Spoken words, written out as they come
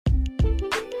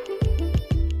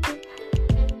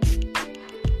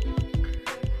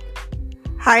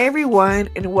Hi, everyone,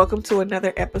 and welcome to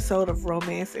another episode of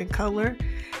Romance in Color,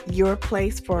 your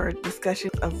place for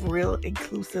discussions of real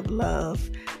inclusive love.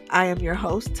 I am your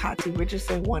host, Tati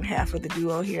Richardson, one half of the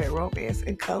duo here at Romance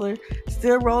in Color.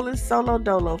 Still rolling solo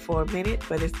dolo for a minute,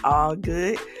 but it's all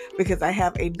good because I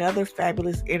have another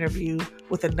fabulous interview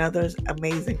with another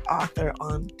amazing author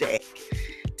on deck.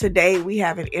 Today, we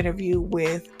have an interview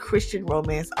with Christian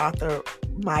romance author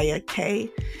Maya K.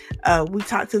 We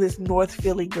talked to this North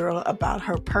Philly girl about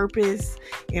her purpose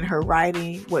in her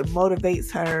writing, what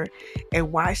motivates her,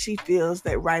 and why she feels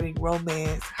that writing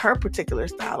romance, her particular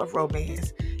style of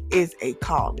romance, is a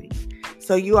calling.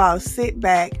 So you all sit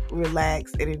back,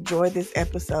 relax, and enjoy this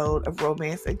episode of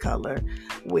Romance in Color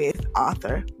with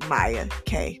author Maya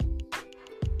K.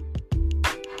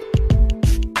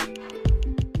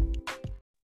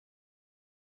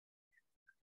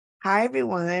 Hi,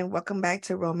 everyone. Welcome back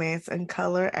to Romance in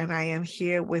Color, and I am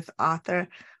here with author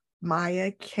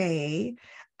Maya K.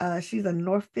 She's a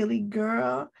North Philly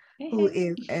girl who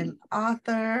is an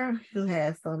author who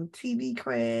has some TV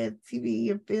cred,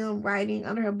 TV and film writing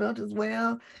under her belt as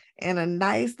well, and a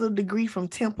nice little degree from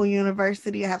Temple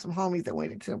University. I have some homies that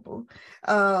went to Temple.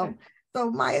 So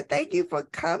Maya, thank you for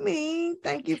coming.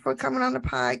 Thank you for coming on the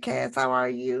podcast. How are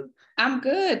you? I'm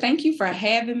good. Thank you for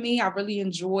having me. I really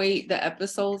enjoyed the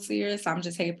episode series. I'm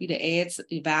just happy to add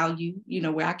value,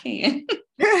 where I can.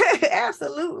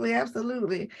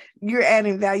 Absolutely. You're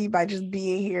adding value by just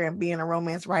being here and being a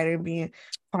romance writer and being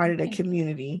part of the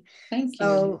community. Thank you.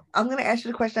 So I'm going to ask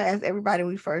you the question I ask everybody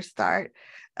when we first start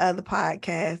the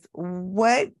podcast.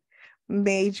 What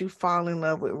made you fall in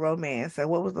love with romance? And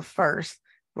what was the first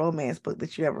romance book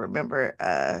that you ever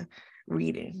remember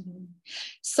reading?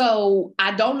 So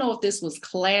I don't know if this was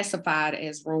classified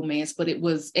as romance, but it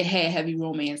had heavy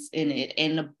romance in it.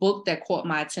 And the book that caught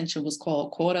my attention was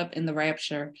called Caught Up in the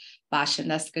Rapture by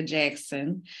Shaneska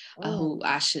Jackson, who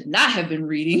I should not have been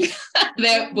reading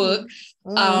that book.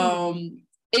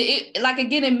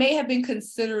 It may have been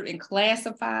considered and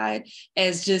classified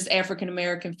as just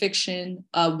African-American fiction,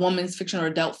 woman's fiction or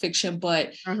adult fiction,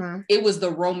 but it was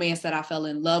the romance that I fell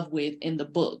in love with in the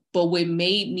book. But what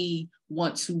made me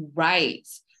want to write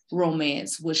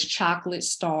romance was Chocolate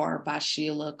Star by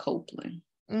Sheila Copeland.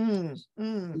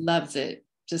 Loves it.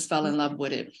 Just fell in love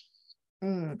with it.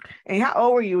 And how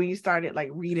old were you when you started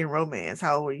reading romance?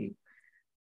 How old were you?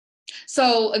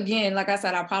 So again, like I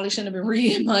said, I probably shouldn't have been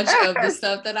reading much of the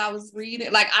stuff that I was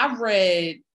reading. Like I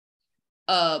read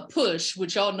Push,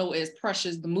 which y'all know as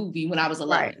Precious the movie, when I was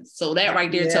 11. Right. So that right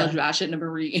there tells you I shouldn't have been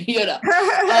reading,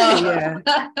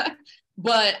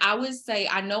 But I would say,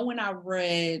 I know when I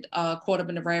read Caught Up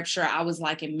in the Rapture, I was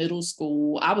like in middle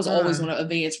school. I was always on an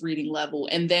advanced reading level.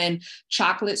 And then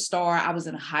Chocolate Star, I was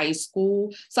in high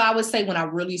school. So I would say when I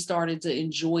really started to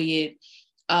enjoy it,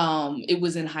 it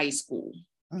was in high school.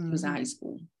 It was in high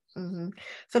school.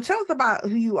 So tell us about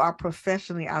who you are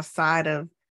professionally outside of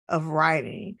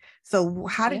writing. So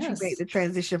how did you make the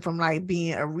transition from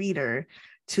being a reader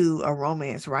to a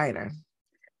romance writer?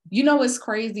 It's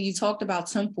crazy. You talked about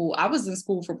Temple. I was in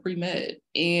school for pre-med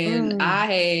and I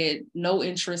had no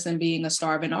interest in being a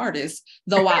starving artist,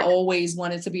 though I always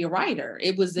wanted to be a writer.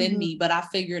 It was in me, but I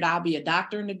figured I'll be a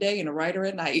doctor in the day and a writer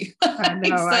at night. I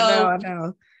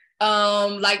know.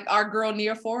 Like our girl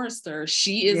Nia Forrester,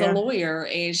 she is a lawyer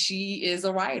and she is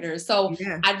a writer. So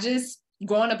I just,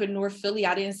 growing up in North Philly,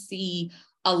 I didn't see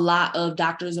a lot of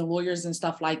doctors and lawyers and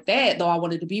stuff like that, though I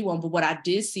wanted to be one. But what I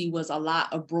did see was a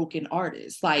lot of broken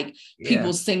artists, like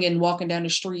people singing, walking down the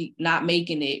street, not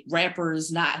making it,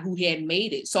 rappers who hadn't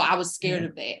made it. So I was scared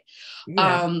of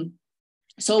that.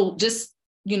 So just,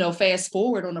 fast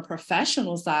forward on the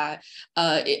professional side,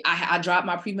 I dropped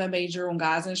my pre-med major on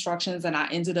God's instructions and I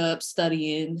ended up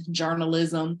studying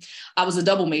journalism. I was a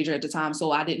double major at the time,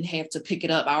 so I didn't have to pick it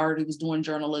up. I already was doing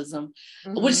journalism,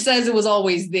 which says it was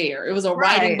always there. It was a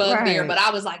writing bug there, but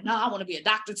I was like, no, I want to be a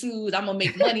doctor too. I'm going to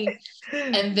make money.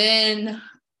 And then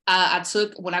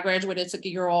when I graduated, I took a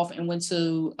year off and went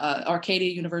to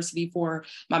Arcadia University for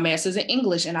my master's in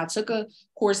English. And I took a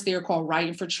course there called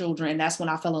Writing for Children. And that's when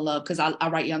I fell in love because I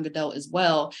write young adult as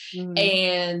well.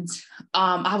 And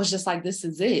I was just like, this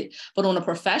is it. But on a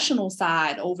professional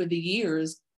side, over the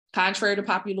years, contrary to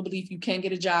popular belief, you can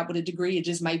get a job with a degree. It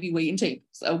just might be waiting tables.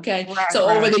 Okay.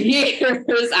 Over the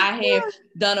years, I have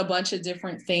done a bunch of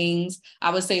different things.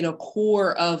 I would say the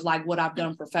core of what I've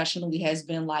done professionally has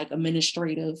been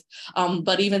administrative.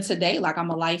 But even today, I'm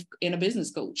a life and a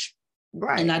business coach.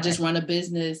 and I just run a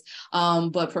business.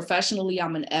 But professionally,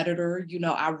 I'm an editor. You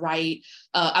know, I write,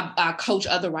 I coach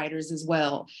other writers as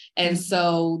well. And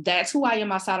so that's who I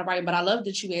am outside of writing. But I love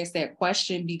that you asked that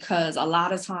question, because a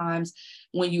lot of times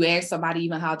when you ask somebody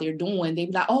even how they're doing, they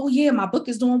be like, oh yeah, my book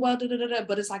is doing well, da, da, da, da.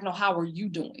 But it's like, no, how are you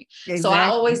doing? Exactly. So I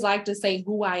always like to say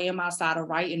who I am outside of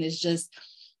writing is just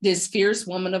this fierce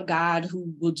woman of God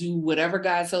who will do whatever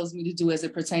God tells me to do as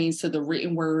it pertains to the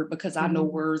written word, because I know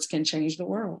words can change the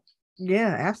world.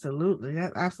 Yeah, absolutely.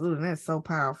 Absolutely. That's so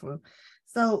powerful.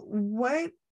 So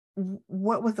what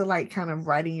was it like kind of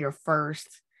writing your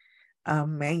first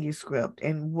manuscript?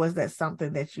 And was that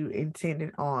something that you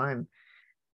intended on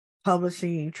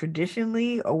publishing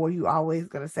traditionally, or were you always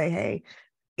going to say, hey,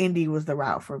 indie was the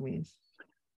route for me?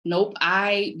 Nope.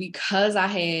 Because I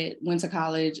had went to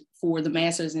college for the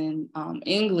master's in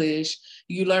English,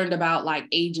 you learned about like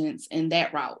agents and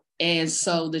that route. And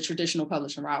so the traditional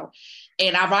publishing route.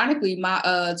 And ironically,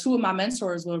 my two of my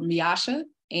mentors were Miasha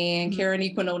and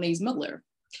Karen Quinones Miller.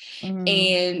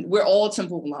 And we're all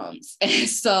Temple alums. And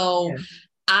so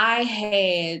I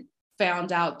had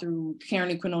found out through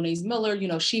Karen Quinones Miller, you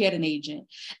know, she had an agent,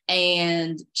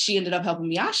 and she ended up helping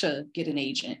Miasha get an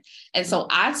agent. And so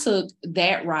I took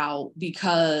that route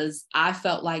because I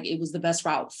felt like it was the best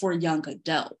route for a young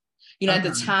adult. You know, at the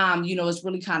time, you know, it's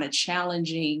really kind of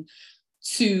challenging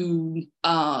to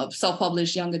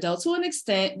self-publish young adults to an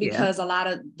extent, because a lot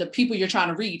of the people you're trying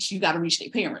to reach, you got to reach their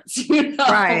parents, you know?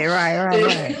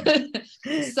 Right.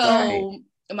 So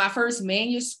my first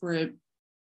manuscript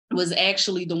was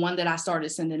actually the one that I started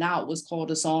sending out, was called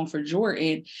A Song for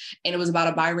Jordan. And it was about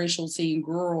a biracial teen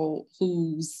girl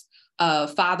whose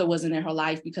father wasn't in her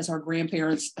life because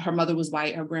her mother was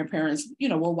white, her grandparents, you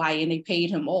know, were white, and they paid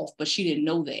him off, but she didn't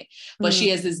know that. But she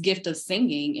has this gift of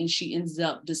singing, and she ends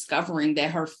up discovering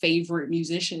that her favorite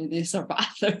musician is her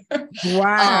father.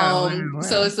 Wow.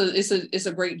 So it's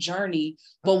a great journey.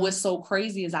 But what's so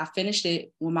crazy is I finished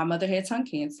it when my mother had tongue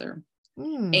cancer.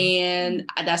 And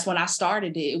that's when I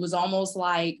started it. It was almost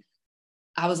like,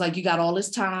 I was like, you got all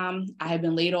this time. I had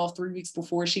been laid off 3 weeks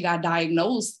before she got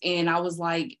diagnosed. And I was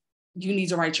like, you need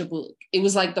to write your book. It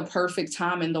was like the perfect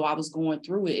time. And though I was going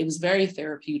through it, it was very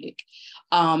therapeutic.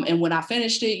 And when I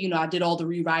finished it, you know, I did all the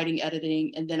rewriting,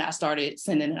 editing, and then I started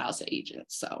sending it out to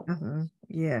agents. So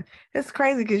yeah, it's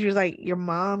crazy because you're like, your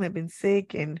mom had been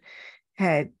sick and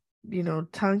had, you know,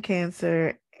 tongue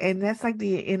cancer, and that's like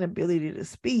the inability to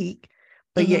speak.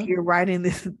 But yet you're writing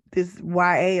this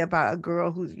YA about a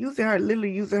girl who's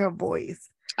literally using her voice.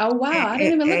 Oh, wow. I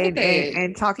didn't even look at that.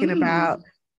 And talking about,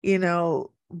 you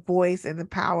know, voice and the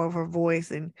power of her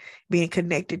voice and being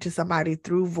connected to somebody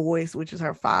through voice, which is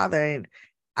her father. And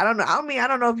I don't know. I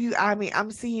don't know if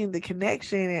I'm seeing the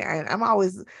connection, and I'm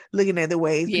always looking at the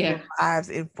ways people's lives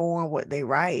inform what they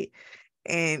write.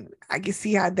 And I can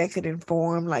see how that could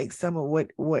inform like some of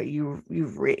what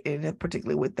you've written,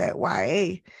 particularly with that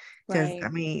YA. Because I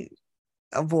mean,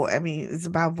 it's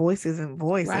about voices and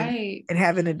voice, and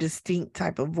having a distinct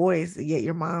type of voice. Yet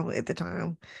your mom at the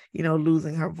time, you know,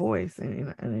 losing her voice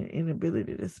and an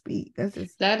inability to speak.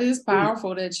 That is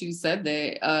powerful that you said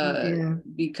that,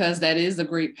 because that is a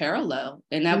great parallel,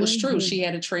 and that was true. She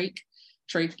had a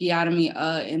tracheotomy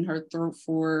in her throat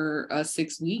for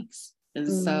 6 weeks. And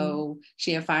so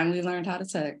she had finally learned how to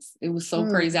text. It was so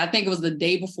crazy. I think it was the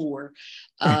day before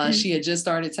she had just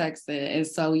started texting. And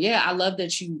so, yeah, I love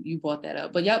that you brought that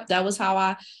up. But yep, that was how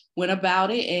I went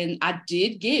about it. And I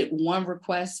did get one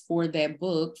request for that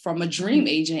book from a dream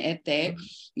agent at that.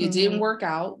 It didn't work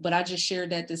out, but I just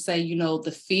shared that to say, you know,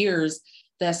 the fears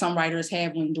that some writers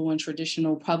have when doing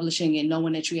traditional publishing and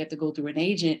knowing that you have to go through an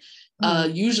agent.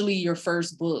 Usually your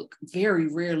first book, very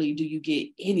rarely do you get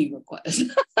any requests.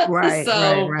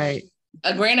 Right.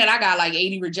 Granted, I got like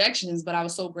 80 rejections, but I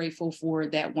was so grateful for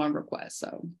that one request.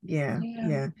 So yeah.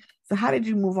 So how did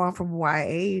you move on from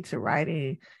YA to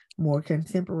writing more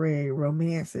contemporary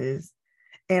romances?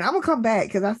 And I'm gonna come back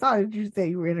because I saw that you said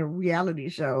you were in a reality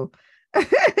show. I've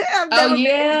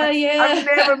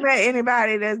never met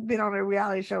anybody that's been on a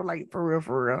reality show like for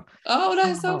real. Oh,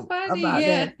 that's so funny. About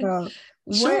that. So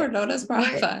sure, no, that's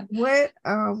probably fine.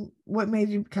 What made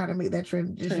you kind of make that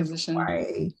transition from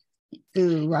YA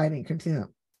to writing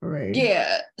contemporary?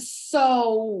 Yeah,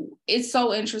 so it's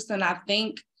so interesting. I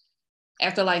think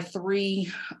after like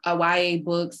 3 YA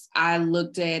books, I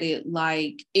looked at it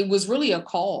like it was really a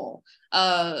call.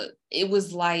 It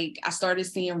was like I started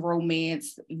seeing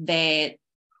romance that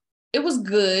it was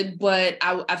good, but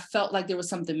I felt like there was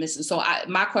something missing. So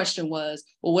my question was,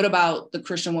 well, what about the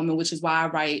Christian woman, which is why I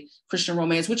write Christian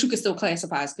romance, which you could still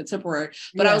classify as contemporary.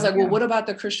 But I was like, well, what about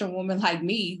the Christian woman like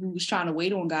me who's trying to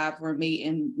wait on God for a mate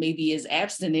and maybe is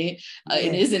abstinent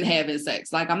and isn't having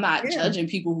sex? Like, I'm not judging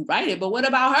people who write it, but what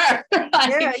about her?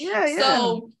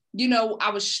 So, you know,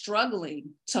 I was struggling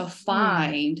to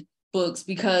find books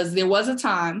because there was a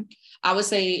time, I would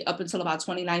say up until about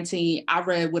 2019, I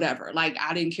read whatever. Like,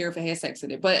 I didn't care if it had sex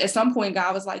in it. But at some point,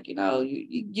 God was like, you know,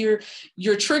 you're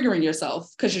triggering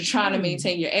yourself because you're trying to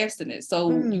maintain your abstinence.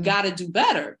 So you got to do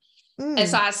better. And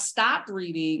so I stopped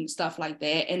reading stuff like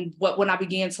that. And when I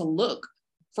began to look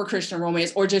for Christian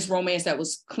romance or just romance that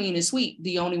was clean and sweet,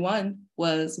 the only one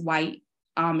was white,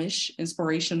 Amish,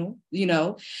 inspirational, you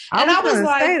know. And I was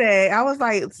like, say that. I was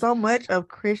like, so much of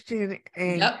Christian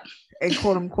and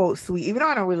quote unquote sweet, even though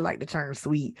I don't really like the term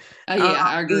sweet.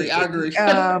 I agree. You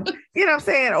know what I'm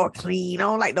saying? Or clean. I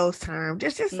don't like those terms.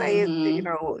 Just say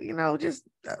you know, just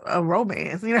a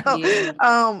romance, you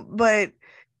know. But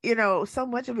you know, so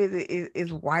much of it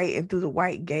is white and through the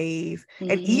white gaze,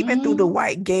 and even through the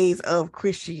white gaze of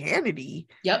Christianity.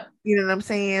 You know what I'm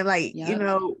saying? Like, you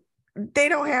know, they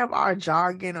don't have our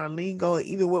jargon or lingo,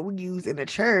 even what we use in the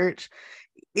church,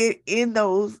 in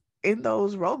those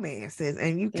romances,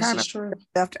 and you kind of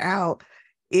left out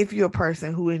if you're a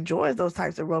person who enjoys those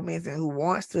types of romance and who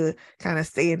wants to kind of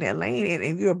stay in that lane. And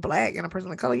if you're Black and a person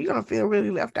of color, you're gonna feel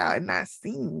really left out and not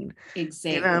seen.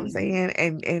 Exactly. You know what I'm saying?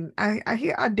 And I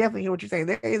definitely hear what you're saying.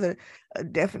 There is a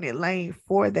definite lane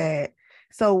for that.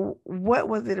 So what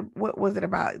was it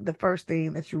about the first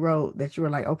thing that you wrote that you were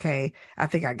like, okay, I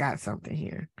think I got something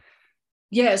here?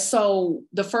 Yeah, so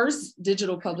the first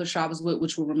digital publisher I was with,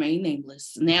 which will remain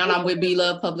nameless. Now I'm with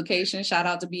Beloved Publication. Shout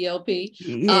out to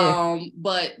BLP.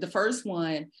 But the first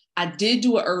one, I did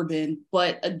do an urban,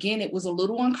 but again, it was a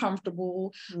little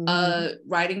uncomfortable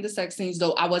writing the sex scenes,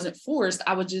 though I wasn't forced.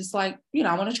 I was just like, you know,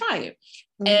 I want to try it.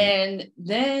 And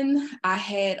then I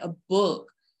had a book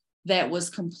that was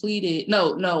completed.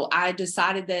 No, I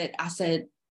decided that I said,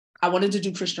 I wanted to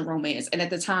do Christian romance. And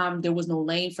at the time, there was no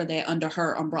lane for that under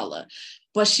her umbrella.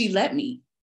 But she let me.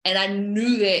 And I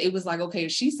knew that it was like, okay,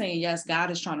 if she's saying yes, God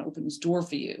is trying to open this door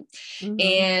for you.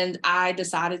 And I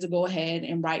decided to go ahead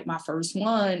and write my first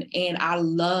one. And I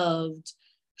loved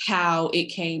how it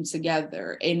came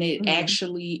together. And it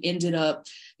actually ended up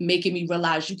making me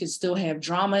realize you can still have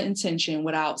drama and tension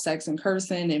without sex and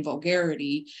cursing and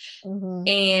vulgarity.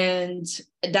 And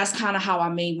that's kind of how I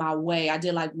made my way. I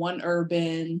did like one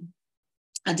urban,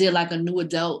 I did like a new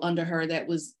adult under her that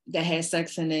had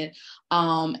sex in it.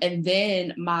 And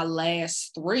then my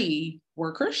last three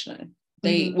were Christian.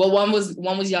 One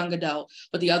was young adult,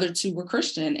 but the other two were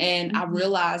Christian. And I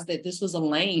realized that this was a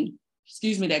lane,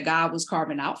 that God was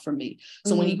carving out for me.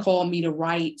 So when he called me to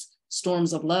write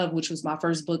Storms of Love, which was my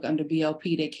first book under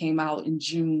BLP that came out in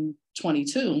June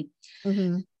 22,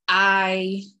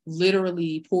 I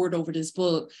literally poured over this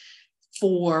book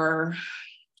for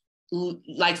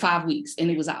like 5 weeks and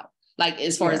it was out, like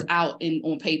as far as out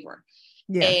on paper.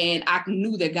 And I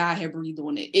knew that God had breathed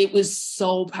on it. It was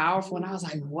so powerful. And I was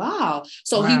like, wow.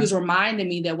 So he was reminding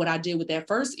me that what I did with that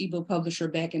first ebook publisher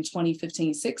back in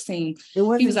 2015, 16, it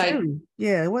wasn't he was like,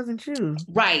 it wasn't you.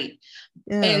 Right.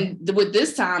 And with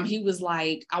this time, he was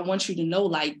like, I want you to know,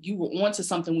 like, you were onto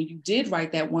something when you did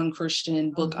write that one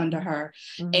Christian book under her.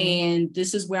 And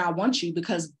this is where I want you,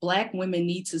 because Black women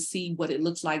need to see what it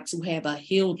looks like to have a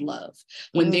healed love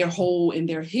when they're whole and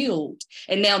they're healed.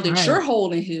 And now that you're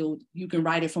whole and healed, you can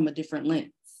write it from a different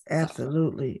lens.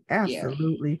 Absolutely. And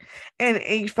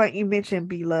you mentioned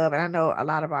Beloved, and I know a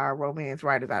lot of our romance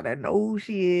writers out there know who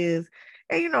she is.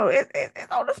 And you know, it's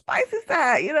on the spicy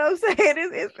side, you know what I'm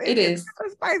saying? It is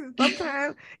spicy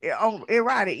sometimes,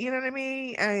 erotic, you know what I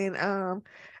mean? And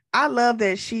I love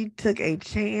that she took a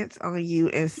chance on you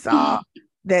and saw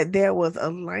that there was a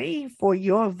lane for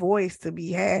your voice to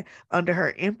be had under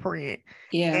her imprint.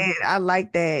 And I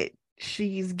like that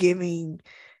she's giving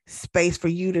space for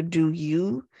you to do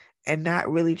you and not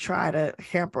really try to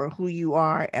hamper who you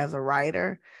are as a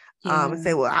writer. And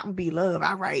say, well, I'm Beloved,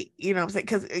 I write, you know what I'm saying?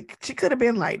 Because she could have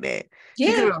been like that. She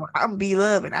could have, I'm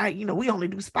Beloved, and we only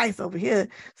do spice over here.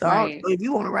 So if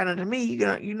you want to write under me, you're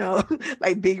gonna, you know,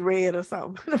 like Big Red or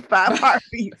something, 5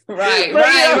 heartbeats. Right.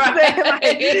 Like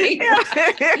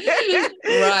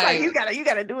you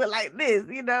gotta do it like this,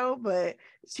 you know, but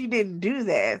she didn't do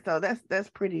that. So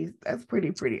that's pretty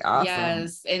awesome.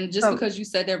 Yes. And just because you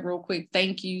said that real quick,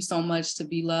 thank you so much to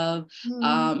Beloved.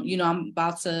 You know, I'm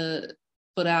about to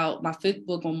put out my 5th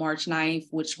book on March 9th,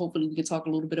 which hopefully we can talk a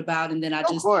little bit about. And then I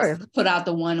just put out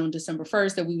the one on December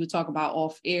 1st that we would talk about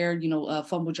off air,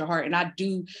 Fun With Your Heart. And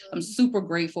I'm super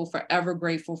grateful, forever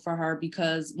grateful for her,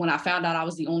 because when I found out I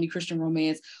was the only Christian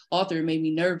romance author, it made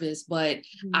me nervous, but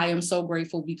I am so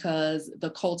grateful because the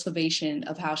cultivation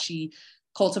of how she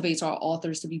cultivates our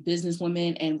authors to be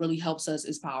businesswomen and really helps us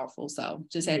is powerful. So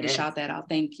just had to shout that out.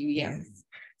 Thank you. Yeah. Yes.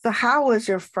 So how was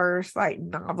your first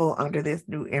novel under this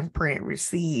new imprint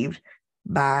received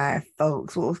by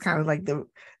folks? What was kind of like the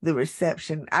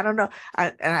reception? I don't know.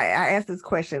 I asked this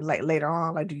question later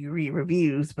on, do you read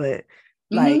reviews? But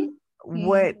what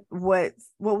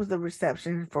was the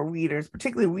reception for readers,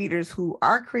 particularly readers who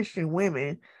are Christian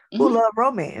women who love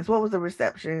romance? What was the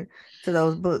reception to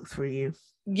those books for you?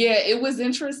 Yeah, it was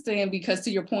interesting because,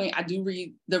 to your point, I do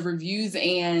read the reviews,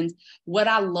 and what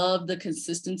I love the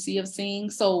consistency of seeing.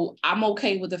 So I'm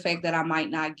okay with the fact that I might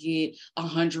not get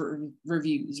 100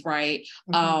 reviews, right?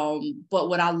 But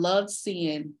what I loved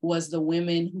seeing was the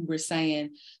women who were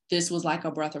saying, this was like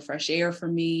a breath of fresh air for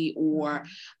me, or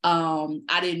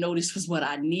I didn't know this was what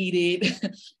I needed.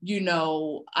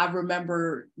 I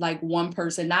remember one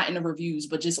person, not in the reviews,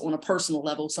 but just on a personal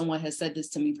level, someone has said this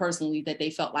to me personally, that they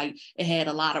felt like it had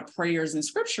a lot of prayers and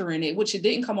scripture in it, which it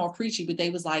didn't come off preachy, but they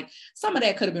was like, some of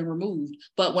that could have been removed.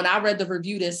 But when I read the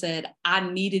review that said I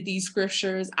needed these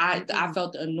scriptures, I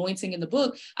felt the anointing in the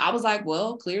book, I was like,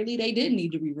 well, clearly they did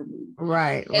need to be removed.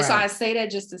 Right. And so I say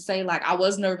that just to say, I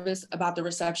was nervous about the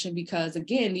reception because,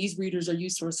 again, these readers are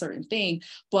used to a certain thing,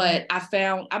 but I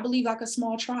believe a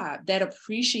small tribe that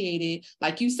appreciated,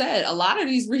 like you said, a lot of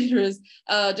these readers,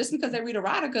 just because they read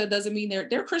erotica doesn't mean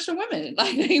they're Christian women.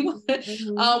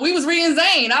 We was reading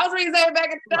Zane. I was reading Zane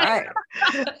back in the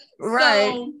day.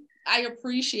 Right. So I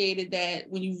appreciated that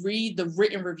when you read the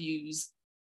written reviews,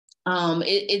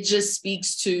 it just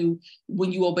speaks to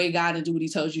when you obey God and do what he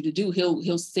tells you to do,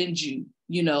 he'll send you,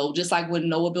 just like when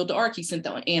Noah built the ark, he sent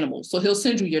the animals. So he'll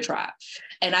send you your tribe.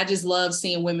 And I just love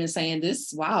seeing women saying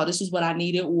this is what I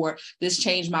needed, or this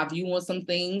changed my view on some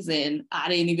things. And I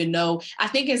didn't even know. I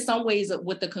think in some ways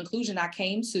with the conclusion I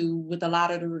came to with a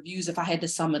lot of the reviews, if I had to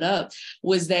sum it up,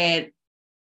 was that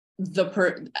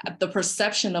the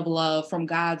perception of love from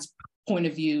God's point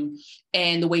of view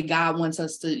and the way God wants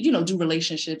us to, do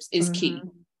relationships is key.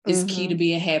 It's key to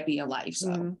being happy in life.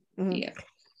 So yeah.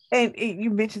 And you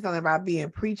mentioned something about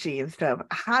being preachy and stuff.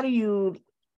 How do you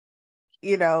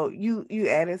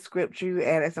added scripture, you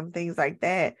added some things like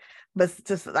that, but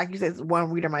just like you said,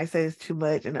 one reader might say it's too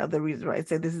much and other readers might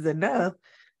say this is enough.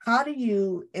 How do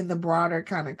you, in the broader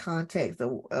kind of context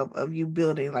of you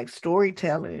building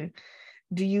storytelling,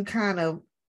 do you kind of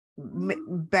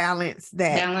balance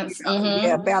that?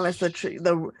 Balance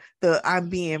the I'm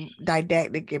being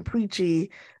didactic and preachy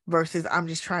versus I'm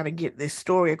just trying to get this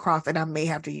story across, and I may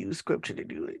have to use scripture to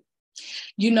do it.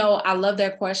 I love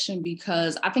that question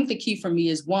because I think the key for me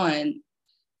is, one,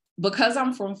 because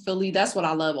I'm from Philly, that's what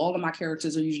I love. All of my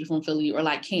characters are usually from Philly or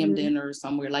Camden or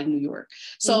somewhere like New York.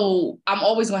 So I'm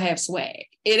always going to have swag.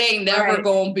 It ain't never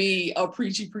going to be a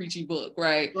preachy book,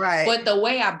 right? But the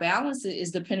way I balance it is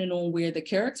depending on where the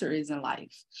character is in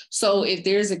life. So if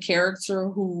there's a character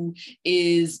who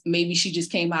is, maybe she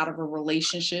just came out of a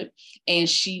relationship and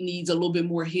she needs a little bit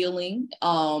more healing,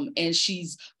 and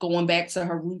she's going back to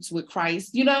her roots with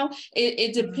Christ,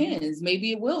 it depends.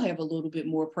 Maybe it will have a little bit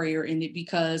more prayer in it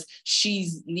because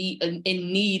she's in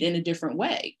need in a different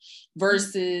way.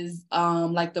 Versus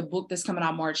the book that's coming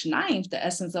out March 9th, The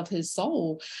Essence of His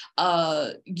Soul,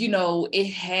 it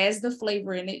has the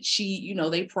flavor in it.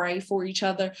 They pray for each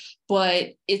other,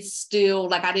 but it's still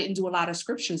I didn't do a lot of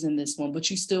scriptures in this one, but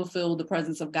you still feel the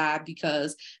presence of God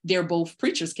because they're both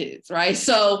preachers' kids, right?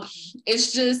 So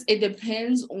it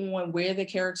depends on where the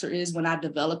character is when I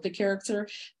develop the character,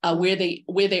 where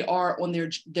they are on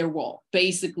their walk,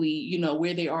 basically,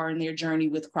 where they are in their journey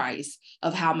with Christ,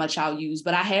 of how much I'll use.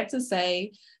 But I have to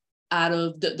say, out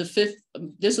of the fifth,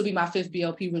 this will be my 5th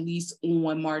BLP release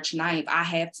on March 9th. I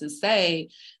have to say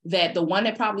that the one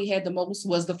that probably had the most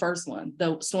was the first one,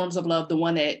 the Storms of Love, the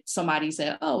one that somebody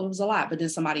said, oh, it was a lot, but then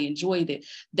somebody enjoyed it.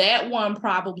 That one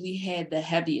probably had the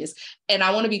heaviest. And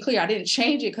I want to be clear, I didn't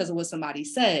change it because of what somebody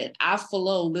said. I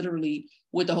flow literally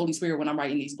with the Holy Spirit when I'm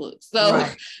writing these books. So,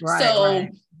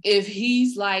 if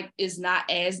he's is not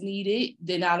as needed,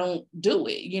 then I don't do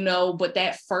it, but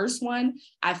that first one,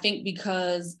 I think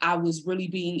because I was really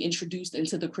being introduced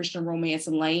into the Christian romance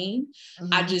lane,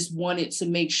 I just wanted to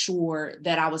make sure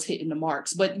that I was hitting the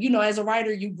marks. But, as a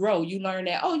writer, you grow, you learn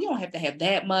that, you don't have to have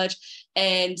that much.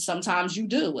 And sometimes you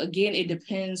do. Again, it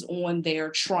depends on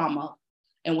their trauma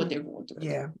and what they're going through.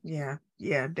 Yeah.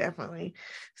 Yeah, definitely.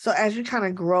 So as you kind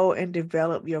of grow and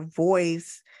develop your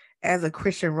voice as a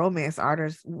Christian romance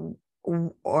artist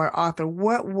or author,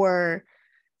 what were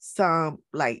some,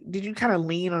 like, did you kind of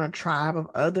lean on a tribe of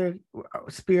other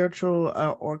spiritual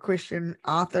or Christian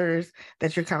authors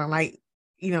that you're kind of like,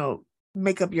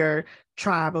 make up your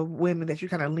tribe of women that you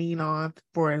kind of lean on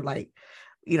for, like,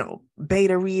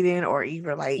 beta reading or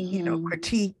even like,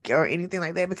 critique or anything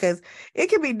like that? Because it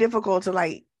can be difficult to,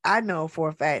 like, I know for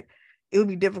a fact it would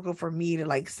be difficult for me to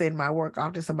like send my work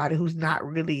off to somebody who's not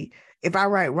really, if I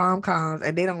write rom-coms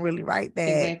and they don't really write that,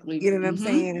 exactly. you know what I'm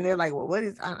saying? And they're like, well, what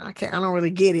is, I don't really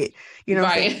get it. You know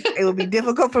what I'm saying? Right. It would be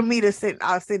difficult for me to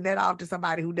I'll send that off to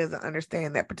somebody who doesn't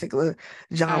understand that particular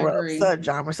genre or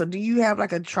subgenre. So do you have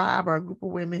like a tribe or a group of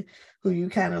women who you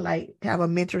kind of like have a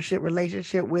mentorship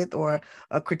relationship with or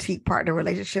a critique partner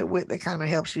relationship with that kind of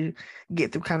helps you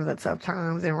get through kind of the tough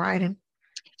times in writing?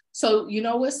 So,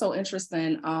 what's so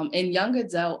interesting? In young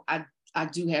adult, I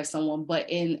do have someone, but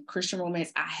in Christian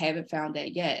romance, I haven't found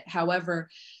that yet. However,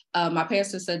 my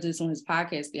pastor said this on his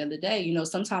podcast the other day,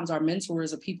 sometimes our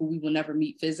mentors are people we will never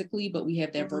meet physically, but we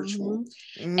have that virtual.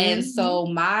 And so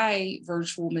my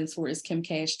virtual mentor is Kim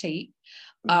Cash Tate.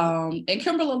 And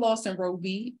Kimberly Lawson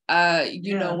Roby.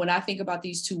 When I think about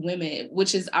these two women,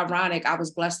 which is ironic, I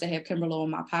was blessed to have Kimberly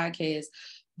on my podcast,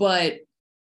 but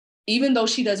even though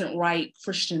she doesn't write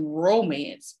Christian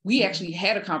romance, we actually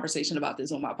had a conversation about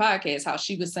this on my podcast, how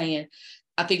she was saying,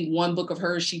 I think one book of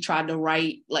hers, she tried to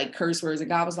write like curse words and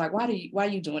God was like, why are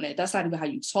you doing that? That's not even how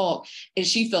you talk. And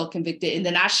she felt convicted. And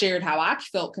then I shared how I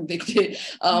felt convicted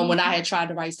when I had tried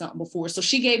to write something before. So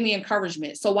she gave me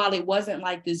encouragement. So while it wasn't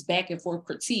like this back and forth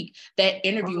critique, that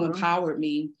interview empowered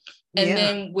me. And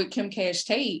then with Kim Cash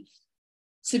Tate,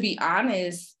 to be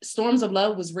honest, Storms of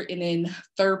Love was written in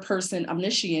third person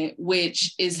omniscient,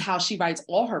 which is how she writes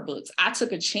all her books. I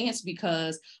took a chance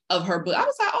because of her book. I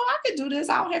was like, oh, I could do this.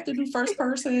 I don't have to do first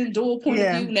person, dual point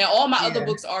of view. Now, all my other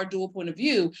books are dual point of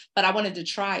view, but I wanted to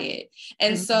try it.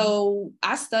 And so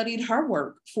I studied her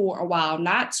work for a while,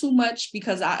 not too much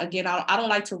because I don't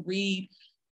like to read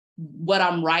what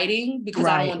I'm writing because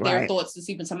I don't want their thoughts to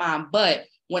seep into mine. But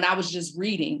when I was just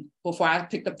reading before I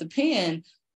picked up the pen,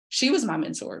 she was my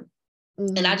mentor.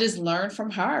 And I just learned from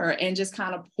her and just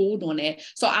kind of pulled on it.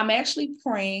 So I'm actually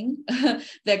praying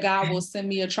that God will send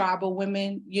me a tribe of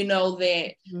women,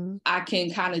 that I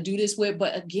can kind of do this with.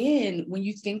 But again, when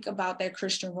you think about that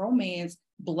Christian romance,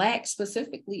 Black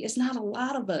specifically, it's not a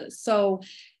lot of us. So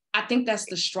I think that's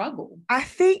the struggle. I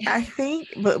think,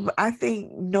 but I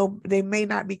think no, they may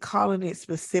not be calling it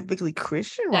specifically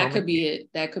Christian romance. That could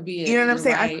be it. You know what I'm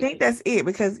saying? Right. I think that's it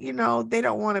because, they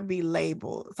don't want to be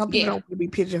labeled. Some people don't want to be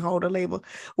pigeonholed or labeled,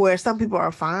 where some people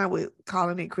are fine with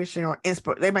calling it Christian or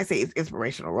they might say it's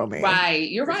inspirational romance. Right.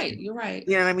 You're right. You're right.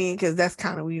 You know what I mean? Because that's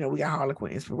kind of, we got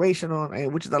Harlequin inspirational,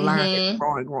 which is a line that's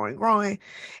growing.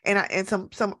 And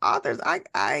some authors,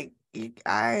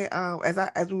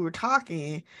 as we were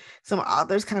talking, some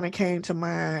authors kind of came to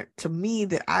mind to me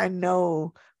that I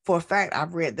know for a fact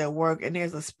I've read their work, and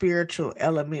there's a spiritual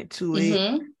element to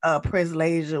it.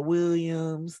 Preslasia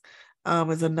Williams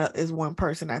is one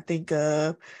person I think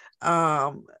of.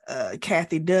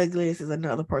 Kathy Douglas is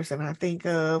another person I think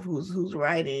of who's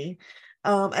writing.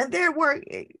 And their work,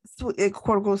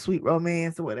 quote unquote, sweet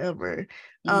romance or whatever.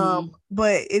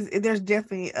 But there's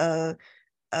definitely a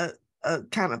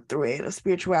kind of thread of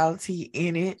spirituality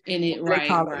in it. Right. They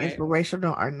call it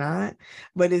inspirational or not,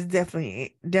 but it's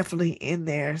definitely in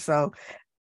there. So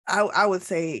I would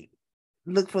say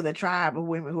look for the tribe of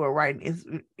women who are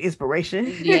writing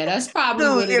inspiration. Yeah, that's probably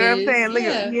what it is. You know what I'm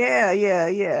saying?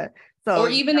 Yeah. So, or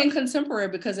even in contemporary,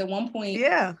 because at one point,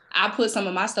 I put some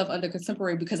of my stuff under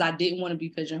contemporary because I didn't want to be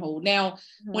pigeonholed. Now,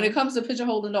 when it comes to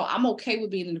pigeonholing, though, I'm okay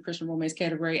with being in the Christian romance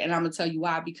category. And I'm going to tell you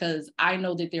why, because I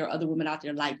know that there are other women out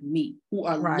there like me who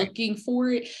are looking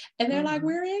for it. And they're like,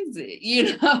 where is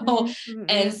it?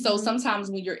 And so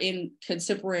sometimes when you're in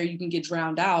contemporary, you can get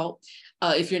drowned out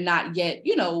if you're not yet,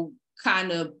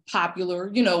 kind of popular,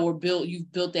 or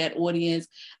you've built that audience.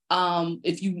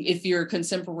 If you're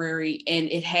contemporary and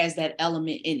it has that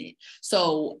element in it.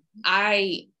 So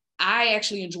I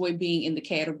actually enjoy being in the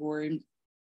category.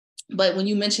 But when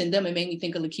you mentioned them, it made me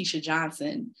think of Lakeisha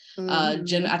Johnson. I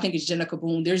think it's Jenna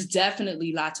Kaboom. There's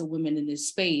definitely lots of women in this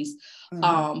space.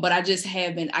 But I just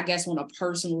haven't, I guess, on a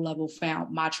personal level,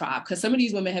 found my tribe. Because some of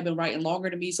these women have been writing longer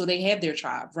than me, so they have their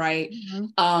tribe, right?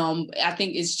 I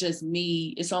think it's just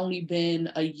me. It's only been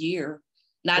a year.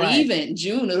 Not even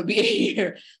June, it'll be a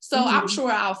year. So I'm sure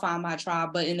I'll find my tribe.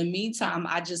 But in the meantime,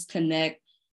 I just connect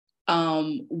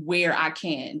where I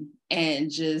can and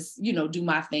just, do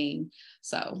my thing.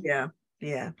 So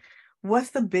yeah.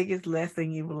 What's the biggest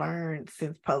lesson you've learned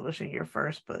since publishing your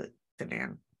first book,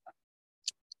 Tanan?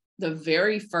 The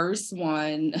very first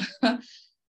one, I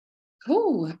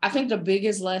think the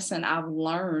biggest lesson I've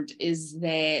learned is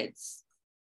that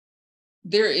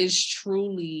there is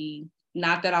truly,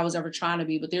 not that I was ever trying to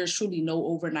be, but there's truly no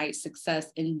overnight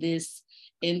success in this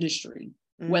industry,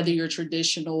 whether you're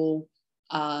traditional,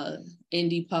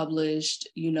 indie published,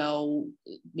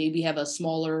 maybe have a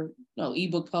smaller,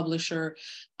 ebook publisher.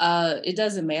 It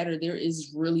doesn't matter. There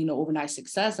is really no overnight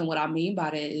success. And what I mean by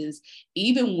that is,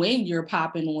 even when you're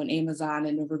popping on Amazon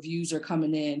and the reviews are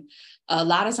coming in, a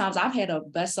lot of times I've had a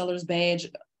bestsellers badge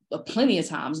plenty of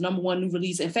times, #1 new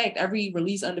release. In fact, every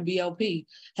release under BLP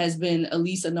has been at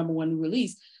least a #1 new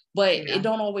release, but it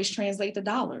don't always translate to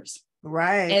dollars.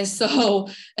 Right. And so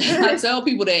I tell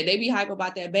people that they be hype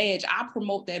about that badge. I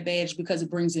promote that badge because it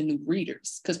brings in new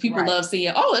readers, because people love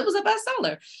seeing, oh, it was a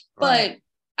bestseller. But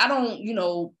I don't,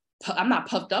 I'm not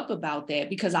puffed up about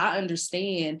that, because I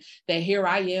understand that here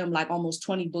I am, like almost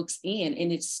 20 books in,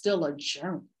 and it's still a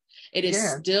journey. It is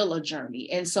still a journey.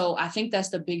 And so I think that's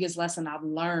the biggest lesson I've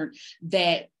learned,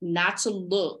 that not to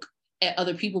look at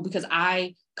other people, because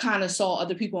I kind of saw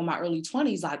other people in my early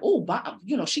 20s like, oh,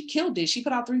 she killed it. She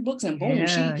put out 3 books and boom,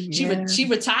 she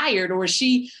retired, or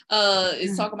she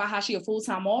is talking about how she a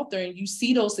full-time author, and you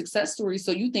see those success stories.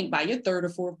 So you think by your 3rd or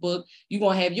 4th book, you're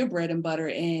going to have your bread and butter,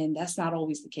 and that's not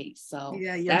always the case. So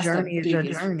your journey is your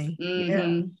journey.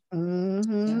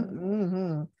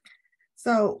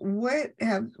 So what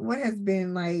has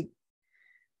been like,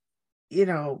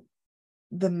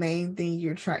 the main thing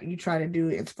you try to do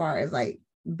as far as like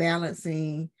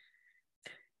balancing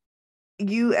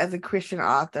you as a Christian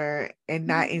author and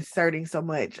not inserting so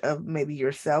much of maybe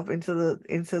yourself into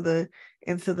the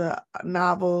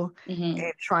novel,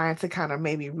 and trying to kind of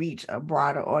maybe reach a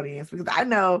broader audience? Because I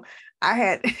know I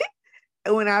had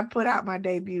when I put out my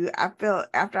debut, I felt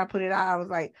after I put it out, I was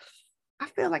like, I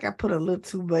feel like I put a little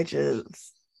too much of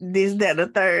this, that, and the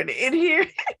third in here.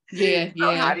 So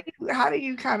how do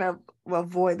you kind of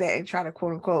avoid that and try to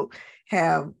quote unquote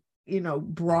have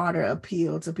broader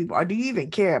appeal to people? Or do you even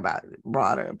care about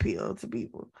broader appeal to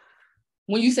people?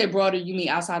 When you say broader, you mean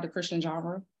outside the Christian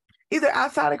genre? Either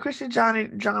outside of Christian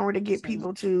genre to get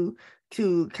people to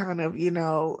kind of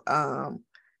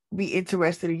be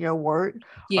interested in your work,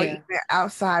 or even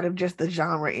outside of just the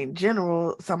genre in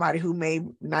general, somebody who may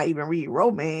not even read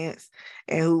romance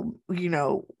and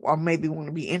who or maybe want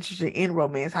to be interested in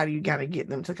romance. How do you kind of get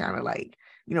them to kind of like,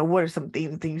 what are some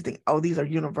things you think, oh, these are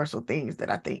universal things that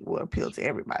I think will appeal to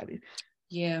everybody?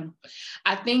 Yeah,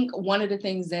 I think one of the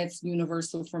things that's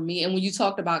universal for me, and when you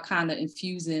talked about kind of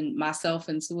infusing myself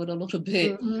into it a little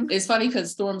bit, it's funny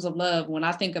because Storms of Love, when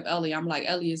I think of Ellie, I'm like,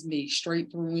 Ellie is me straight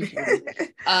through and through.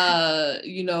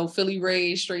 Philly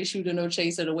raised, straight shooter, no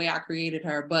chaser, the way I created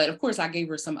her. But of course, I gave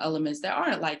her some elements that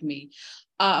aren't like me.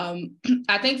 I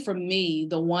think for me,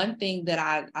 the one thing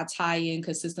that I tie in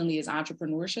consistently is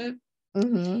entrepreneurship.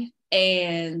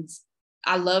 And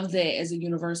I love that as a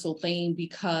universal thing,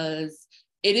 because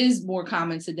it is more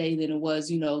common today than it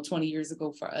was, 20 years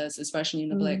ago for us, especially in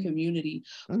the Black community,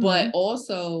 but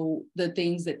also the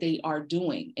things that they are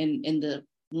doing in the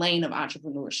lane of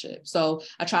entrepreneurship. So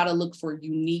I try to look for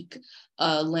unique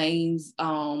lanes,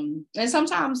 and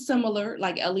sometimes similar.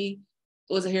 Like Ellie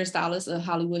was a hairstylist, a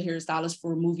Hollywood hairstylist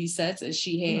for movie sets, and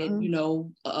she had,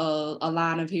 a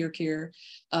line of hair care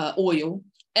oil.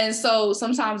 And so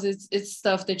sometimes it's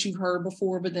stuff that you've heard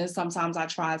before, but then sometimes I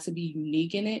try to be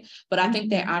unique in it. But I think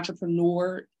that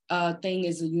entrepreneur thing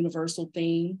is a universal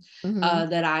theme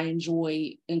that I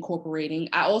enjoy incorporating.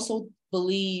 I also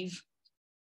believe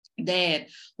that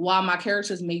while my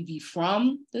characters may be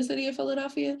from the city of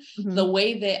Philadelphia, the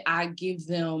way that I give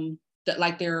them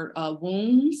their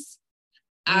wounds,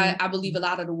 I believe a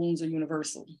lot of the wounds are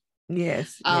universal.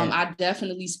 Yes. I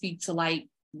definitely speak to like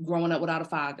growing up without a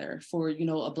father for,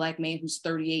 a Black man who's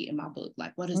 38 in my book.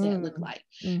 Like, what does that look like?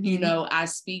 I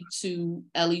speak to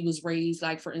Ellie was raised,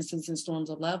 like, for instance, in Storms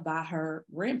of Love by her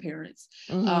grandparents,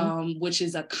 which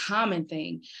is a common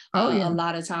thing a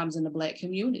lot of times in the Black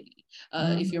community.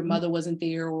 If your mother wasn't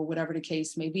there or whatever the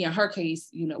case may be. In her case,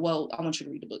 well, I want you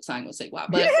to read the book, so I ain't gonna say why,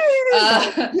 but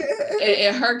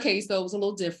in her case, though, it was a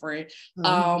little different.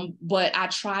 But I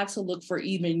try to look for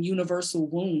even universal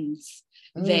wounds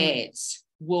that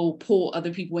will pull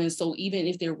other people in. So even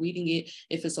if they're reading it,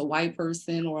 if it's a white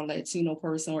person or a Latino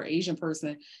person or Asian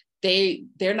person,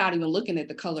 they're not even looking at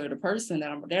the color of the person.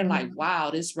 They're like,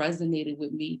 wow, this resonated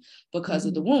with me because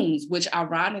of the wounds, which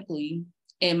ironically,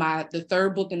 in the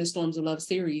 3rd book in the Storms of Love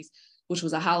series, which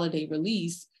was a holiday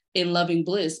release, in Loving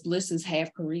Bliss, Bliss is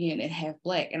half Korean and half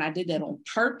Black. And I did that on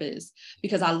purpose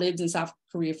because I lived in South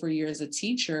Korea for a year as a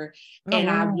teacher. And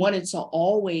I wanted to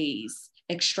always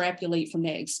extrapolate from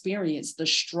that experience the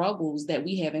struggles that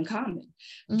we have in common.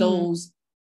 Those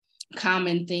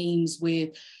common themes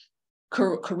with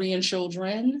Korean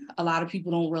children, a lot of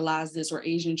people don't realize this, or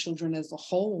Asian children as a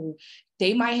whole,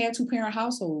 they might have 2-parent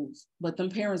households, but them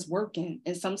parents working.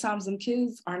 And sometimes them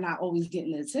kids are not always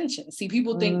getting the attention. See,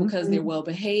 people think because they're well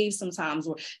behaved sometimes,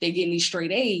 or they're getting these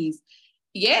straight A's.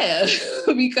 Yeah,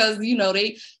 because,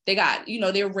 they got,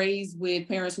 they're raised with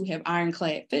parents who have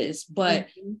ironclad fists, but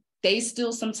they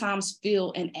still sometimes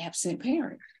feel an absent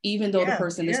parent, even though the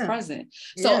person is present.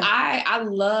 So I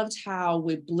loved how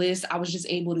with Bliss, I was just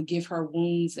able to give her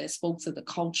wounds that spoke to the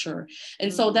culture.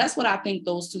 And so that's what I think,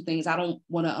 those two things, I don't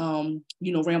want to,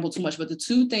 ramble too much, but the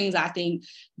two things I think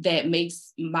that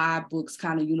makes my books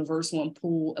kind of universal and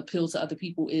appeal to other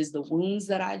people is the wounds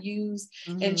that I use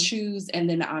and choose, and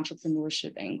then the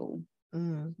entrepreneurship angle.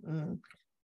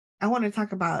 I want to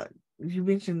talk about, you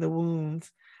mentioned the wounds.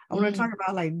 I want to talk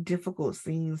about like difficult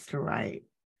scenes to write.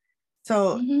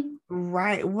 So,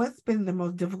 what's been the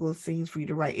most difficult scenes for you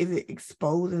to write? Is it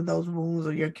exposing those wounds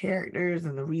or your characters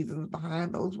and the reasons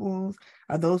behind those wounds?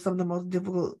 Are those some of the most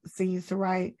difficult scenes to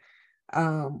write?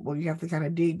 Where you have to kind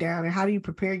of dig down, and how do you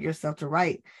prepare yourself to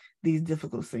write these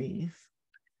difficult scenes?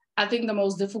 I think the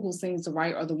most difficult scenes to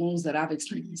write are the wounds that I've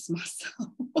experienced myself,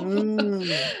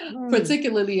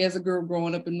 particularly as a girl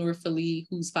growing up in North Philly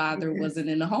whose father wasn't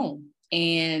in the home.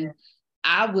 And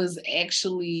I was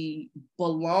actually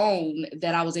blown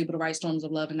that I was able to write Storms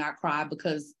of Love and not cry,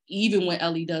 because even when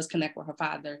Ellie does connect with her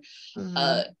father,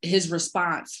 his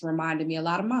response reminded me a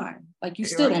lot of mine. Like, you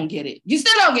still don't get it. You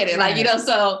still don't get it. Like,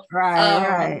 so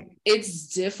it's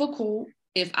difficult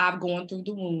if I've gone through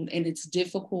the wound, and it's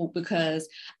difficult because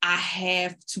I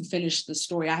have to finish the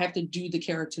story. I have to do the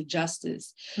character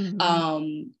justice,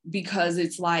 because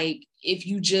it's like, if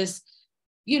you just,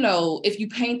 if you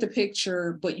paint the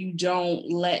picture, but you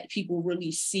don't let people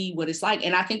really see what it's like.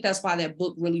 And I think that's why that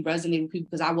book really resonated with people,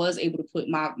 because I was able to put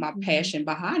my passion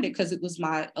behind it, because it was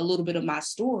a little bit of my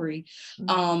story.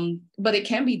 But it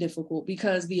can be difficult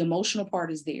because the emotional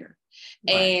part is there.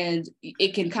 And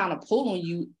it can kind of pull on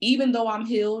you, even though I'm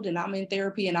healed and I'm in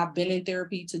therapy and I've been in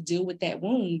therapy to deal with that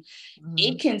wound.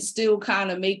 It can still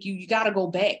kind of make you got to go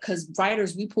back, because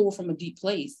writers, we pull from a deep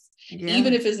place.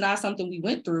 Even if it's not something we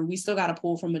went through, we still got to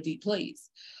pull from a deep place.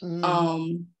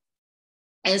 And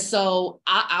so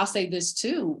I'll say this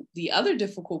too. The other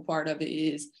difficult part of it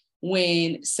is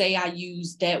when, say, I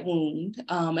use that wound,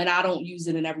 and I don't use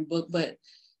it in every book, but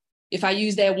if I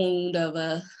use that wound of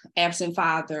a absent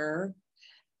father,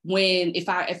 if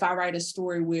I write a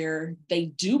story where they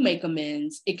do make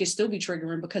amends, it can still be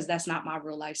triggering, because that's not my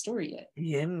real life story yet.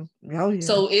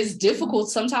 So it's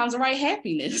difficult sometimes to write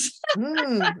happiness,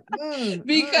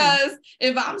 because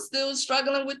if I'm still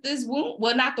struggling with this wound,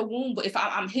 well, not the wound, but if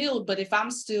I'm healed, but if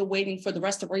I'm still waiting for the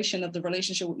restoration of the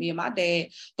relationship with me and my dad,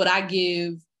 but I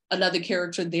give another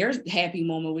character their happy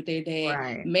moment with their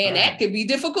dad, that could be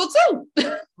difficult too.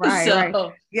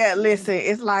 Yeah, listen,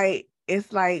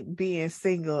 it's like being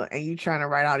single and you trying to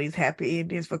write all these happy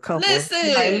endings for couples.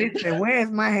 Listen, where's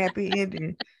my happy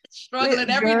ending? Struggling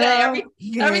every day.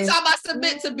 Every time I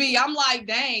submit to be, I'm like,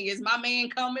 dang, is my man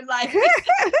coming? Like,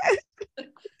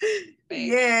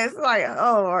 it's like,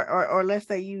 or let's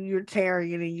say you're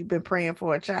Taryn and you've been praying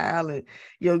for a child, and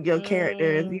your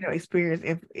characters,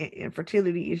 experience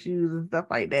infertility issues and stuff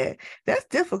like that. That's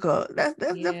difficult. That's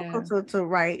difficult to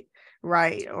write,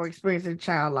 or experiencing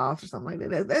child loss or something like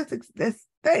that.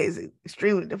 That is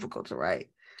extremely difficult to write.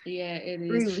 Yeah, it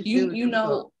is. You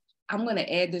know, I'm going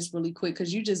to add this really quick,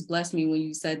 because you just blessed me when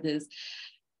you said this.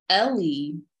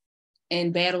 Ellie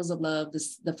in Battles of Love,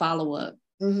 the follow-up,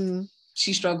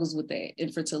 she struggles with that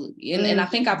infertility. And I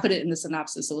think I put it in the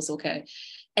synopsis, so it's okay.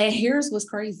 And here's what's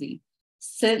crazy.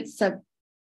 Since September,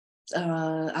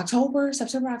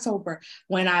 October,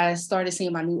 when I started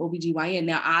seeing my new OBGYN,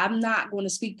 now I'm not going to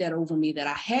speak that over me that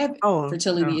I have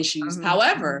fertility issues.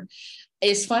 However,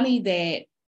 it's funny that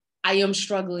I am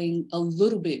struggling a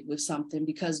little bit with something,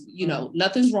 because,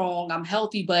 nothing's wrong. I'm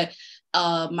healthy, but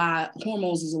my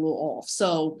hormones is a little off.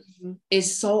 So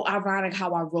it's so ironic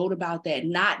how I wrote about that,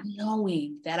 not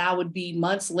knowing that I would be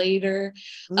months later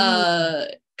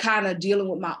kind of dealing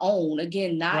with my own,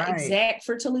 again, not exact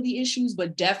fertility issues,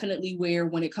 but definitely where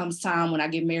when it comes time when I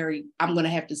get married, I'm going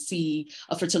to have to see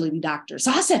a fertility doctor.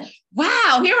 So I said,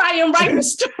 wow, here I am writing a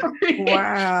story.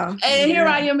 Wow. And here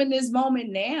I am in this moment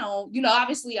now. You know,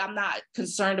 obviously I'm not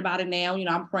concerned about it now. You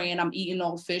know, I'm praying, I'm eating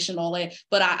all fish and all that,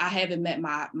 but I haven't met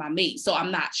my mate. So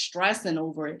I'm not stressing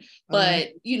over it. But,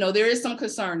 you know, there is some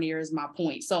concern there is my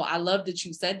point. So I love that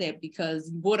you said that,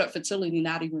 because you brought up fertility,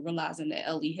 not even realizing that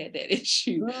Ellie had that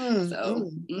issue.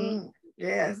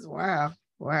 Yes.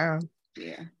 Wow.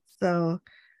 Yeah. So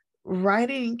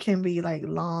writing can be like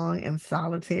long and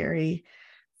solitary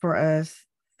for us.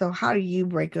 So how do you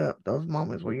break up those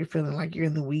moments where you're feeling like you're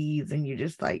in the weeds and you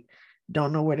just like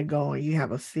don't know where to go and you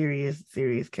have a serious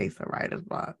case of writer's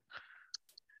block?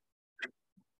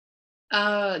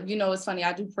 You know, it's funny.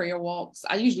 I do prayer walks.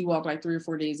 I usually walk like 3 or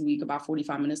 4 days a week, about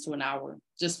 45 minutes to an hour,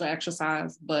 just for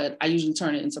exercise. But I usually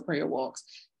turn it into prayer walks.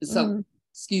 So,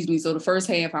 excuse me. So the first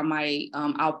half, I might,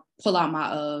 I'll pull out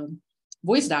my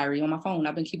voice diary on my phone.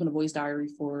 I've been keeping a voice diary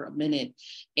for a minute,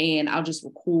 and I'll just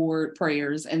record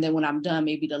prayers. And then when I'm done,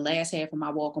 maybe the last half of my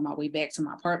walk on my way back to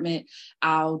my apartment,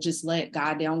 I'll just let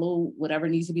God download whatever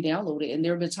needs to be downloaded. And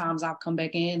there have been times I've come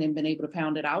back in and been able to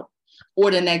pound it out,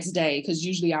 or the next day, because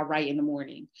usually I write in the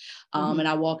morning, and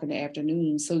I walk in the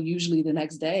afternoon. So usually the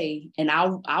next day, and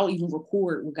I'll even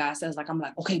record what God says. Like, I'm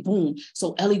like, okay, boom.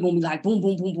 So Ellie gonna be like, boom,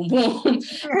 boom, boom, boom, boom.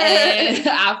 And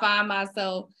I find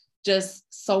myself just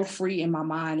so free in my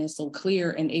mind and so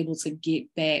clear and able to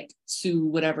get back to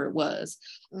whatever it was.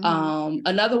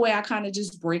 Another way I kind of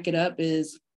just break it up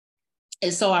is,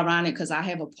 it's so ironic because I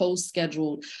have a post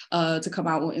scheduled to come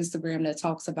out on Instagram that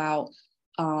talks about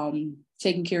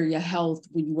taking care of your health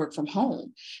when you work from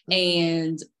home.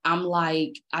 And I'm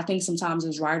like, I think sometimes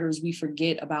as writers, we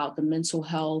forget about the mental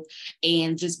health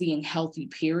and just being healthy,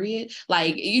 period.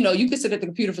 Like, you know, you could sit at the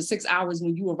computer for 6 hours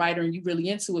when you a writer and you really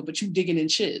into it, but you digging in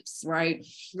chips, right?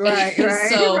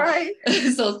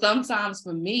 So sometimes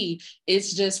for me,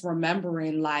 it's just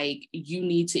remembering, like, you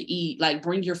need to eat, like,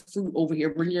 bring your fruit over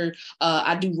here, bring your,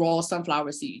 I do raw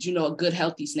sunflower seeds, you know, a good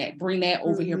healthy snack, bring that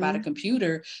over here by the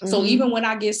computer. So even when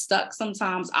I get stuck,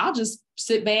 sometimes I'll just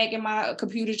sit back in my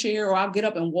computer chair, or I'll get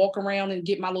up and walk around and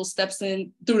get my little steps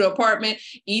in through the apartment,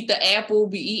 eat the apple,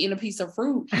 be eating a piece of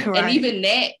fruit. And even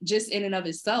that, just in and of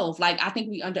itself, like, I think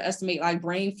we underestimate like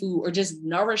brain food or just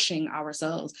nourishing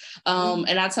ourselves.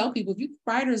 And I tell people, if you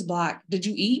writer's block, did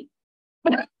you eat?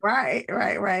 Right.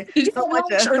 Did you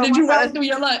lunch, or did you run through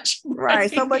your lunch?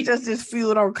 Right. So much as just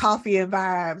fueled on coffee and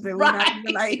vibes, and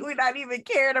we're not even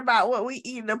caring about what we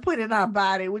eat and put in our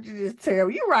body, which is just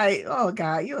terrible. You're right. Oh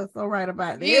God, you are so right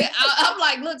about this. Yeah, I'm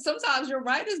like, look, sometimes your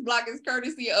writer's block is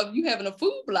courtesy of you having a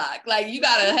food block. Like, you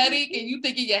got a headache and you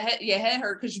thinking your head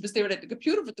hurt because you've been staring at the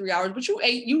computer for 3 hours, but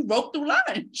you wrote through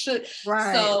lunch.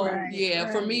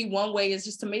 For me, one way is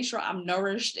just to make sure I'm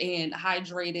nourished and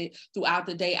hydrated throughout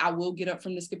the day. I will get up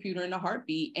from this computer in a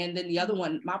heartbeat. And then the other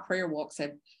one, my prayer walks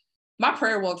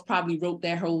probably wrote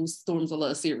that whole Storms of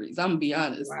Love series. I'm gonna be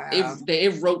honest.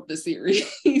 It wrote the series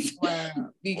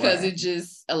because it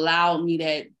just allowed me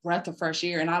that breath of fresh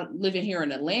air. And I living here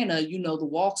in Atlanta, you know, the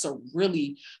walks are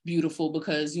really beautiful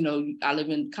because, you know, I live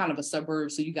in kind of a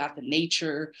suburb, so you got the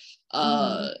nature,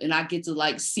 and I get to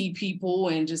like see people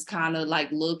and just kind of like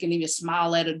look and even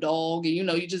smile at a dog. And, you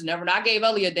know, you just never know. I gave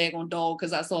Ellie a daggone dog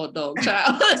because I saw a dog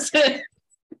child.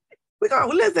 We're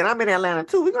gonna listen. I'm in Atlanta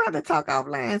too. We're gonna have to talk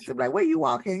offline. So, like, where you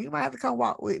walking? You might have to come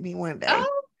walk with me one day.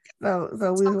 So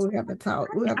we'll have to talk.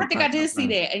 I think I did see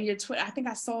that in your Twitter. I think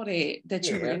I saw that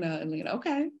you were in Atlanta.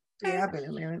 Okay. Yeah, I've been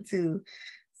in Atlanta too.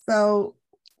 So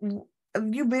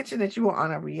you mentioned that you were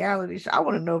on a reality show. I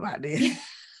want to know about this.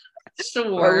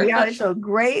 Sure. A reality show,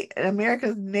 Great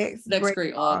America's Next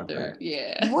Great Author.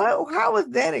 Yeah. How was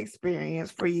that experience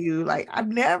for you? Like, I've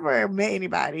never met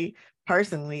anybody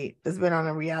personally that's been on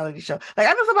a reality show. Like,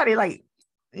 I know somebody, like,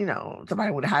 you know,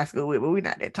 somebody went to high school with, but we're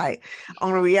not that tight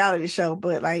on a reality show.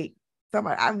 But like,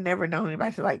 somebody, I've never known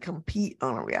anybody to like compete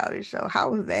on a reality show. How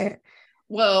was that?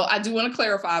 Well, I do want to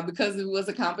clarify, because it was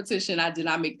a competition, I did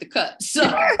not make the cut.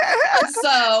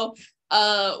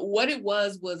 What it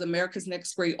was America's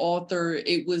Next Great Author.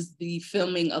 It was the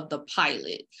filming of the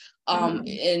pilot.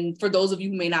 And for those of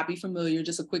you who may not be familiar,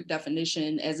 just a quick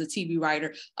definition as a TV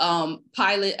writer,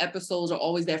 pilot episodes are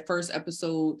always that first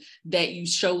episode that you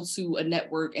show to a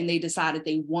network and they decided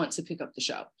they want to pick up the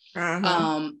show.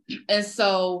 And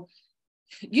so,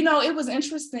 you know, it was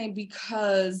interesting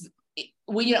because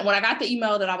when I got the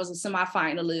email that I was a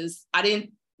semifinalist, I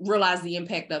didn't realize the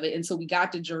impact of it until we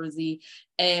got to Jersey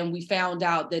and we found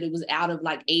out that it was out of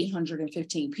like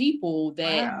 815 people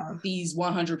that these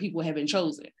 100 people had been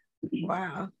chosen.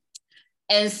 Wow.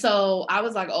 And so I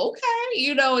was like, okay,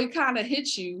 it kind of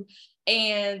hits you.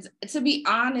 And to be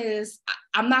honest,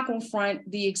 I'm not going to front,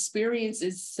 the experience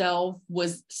itself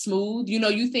was smooth.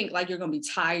 You think like you're going to be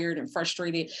tired and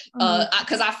frustrated.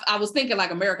 Because I was thinking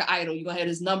like American Idol, you're going to have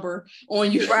this number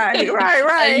on you. Right. And you're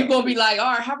going to be like,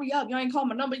 all right, hurry up. You ain't called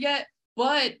my number yet.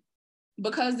 But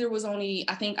because there was only,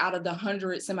 I think out of the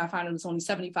 100 semifinals, only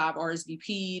 75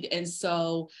 RSVP'd. And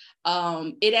so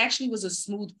it actually was a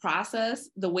smooth process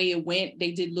the way it went.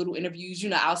 They did little interviews,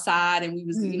 outside, and we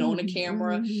was, on the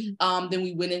camera. Then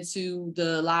we went into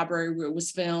the library where it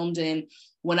was filmed. And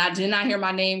when I did not hear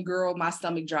my name, girl, my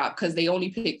stomach dropped, because they only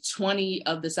picked 20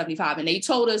 of the 75. And they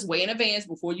told us way in advance,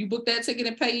 before you book that ticket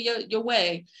and pay your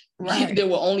way, right, there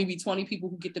will only be 20 people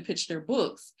who get to pitch their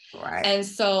books. Right. And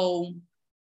so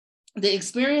the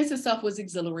experience itself was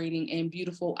exhilarating and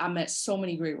beautiful. I met so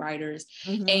many great writers.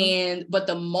 But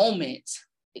the moment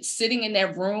sitting in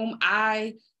that room, now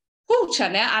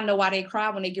I know why they cry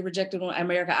when they get rejected on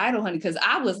American Idol, honey, because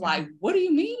I was like, what do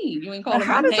you mean? You ain't calling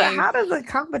my name? How does the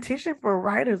competition for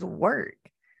writers work,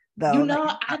 though?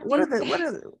 How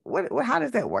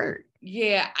does that work?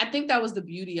 Yeah, I think that was the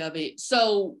beauty of it.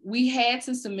 So we had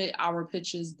to submit our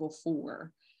pitches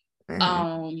before.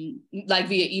 Like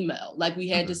via email, like we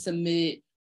had to submit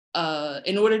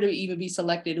in order to even be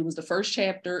selected. It was the first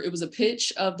chapter, it was a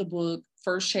pitch of the book,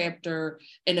 first chapter,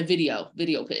 and a video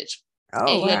pitch.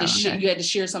 And you had to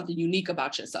share something unique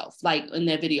about yourself, like in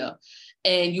that video,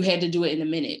 and you had to do it in a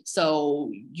minute, so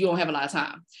you don't have a lot of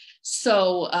time.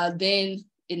 So then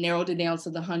it narrowed it down to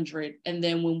the 100. And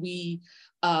then when we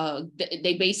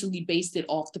they basically based it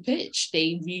off the pitch.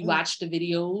 They rewatched the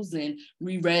videos and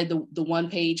reread the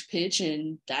one-page pitch,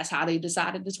 and that's how they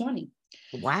decided the 20.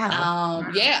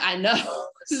 Wow. Yeah, I know.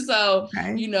 So,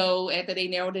 after they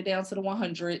narrowed it down to the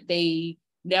 100, they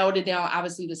narrowed it down,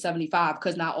 obviously, to 75,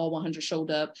 because not all 100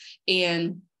 showed up.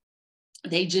 And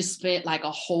they just spent like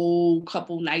a whole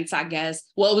couple nights, I guess.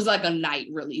 Well, it was like a night,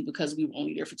 really, because we were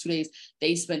only there for 2 days.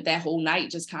 They spent that whole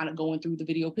night just kind of going through the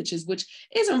video pitches, which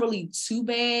isn't really too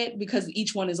bad because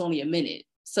each one is only a minute.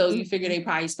 So you figure they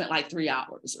probably spent like 3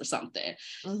 hours or something.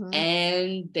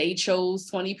 And they chose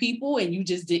 20 people, and you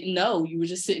just didn't know. You were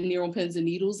just sitting there on pins and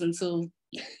needles until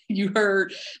you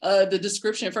heard the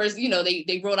description first.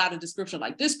 They wrote out a description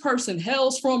like, this person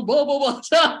hails from blah blah blah.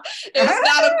 It was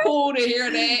kind of cool to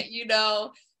hear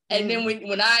that, And then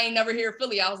when I ain't never hear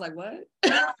Philly, I was like, what?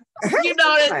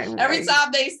 Every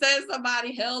time they said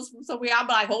somebody hails from somewhere, I'm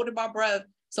like holding my breath.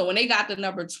 So when they got the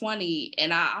number 20,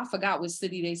 and I forgot what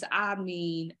city they said, I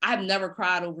mean, I've never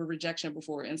cried over rejection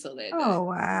before until that. Oh,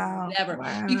 wow. Never.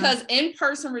 Wow. Because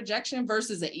in-person rejection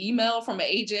versus an email from an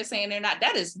agent saying they're not,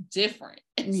 that is different.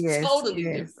 It's totally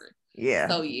different. Yeah.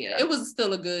 So yeah, it was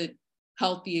still a good,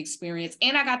 healthy experience.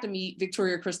 And I got to meet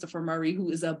Victoria Christopher Murray,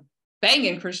 who is a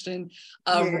banging Christian,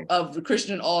 of the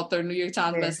Christian author, New York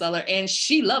Times bestseller, and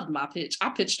she loved my pitch. I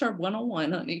pitched her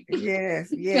one-on-one, honey.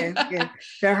 Yes.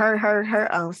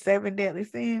 Her 7 Deadly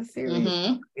Sins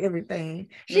series, everything.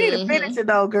 She didn't finish it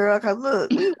though, girl. Cause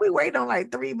look, we wait on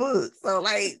like 3 books, so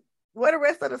like, what the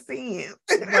rest of the sins?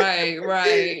 Right.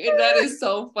 And that is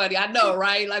so funny. I know,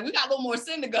 right? Like we got a little more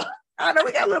sin to go. I know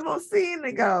we got a little more sin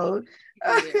to go.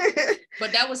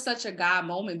 But that was such a God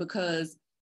moment, because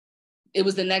it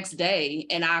was the next day,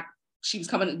 and she was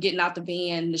getting out the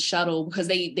van, the shuttle, because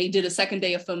they did a second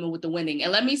day of filming with the winning.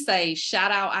 And let me say,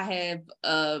 shout out, I have,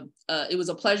 it was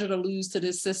a pleasure to lose to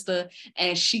this sister,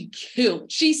 and she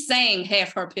killed. She sang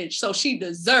half her pitch, so she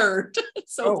deserved.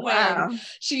 Wow.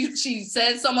 She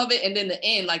said some of it, and then the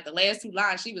end, like the last 2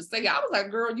 lines she was singing, I was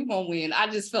like, girl, you gonna win. I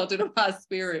just felt it in my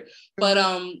spirit. But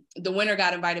the winner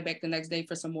got invited back the next day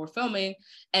for some more filming.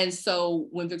 And so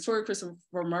when Victoria Christopher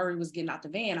Murray was getting out the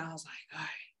van, I was like, all right,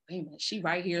 wait a minute, she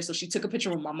right here. So she took a picture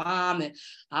with my mom, and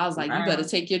I was like, you better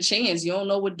take your chance. You don't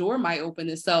know what door might open.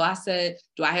 And so I said,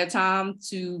 do I have time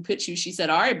to pitch you? She said,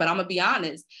 all right, but I'm gonna be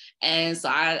honest. And so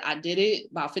I did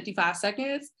it about 55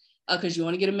 seconds because you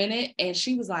only get a minute. And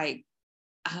she was like,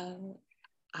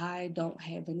 I don't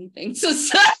have anything to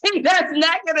say that's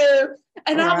negative.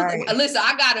 And I was like, listen,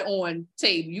 I got it on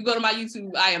tape. You go to my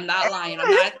YouTube, I am not lying.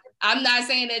 I'm not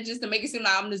saying that just to make it seem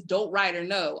like I'm this dope writer.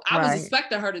 No, I was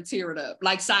expecting her to tear it up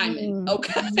like Simon.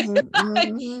 Okay.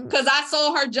 Because I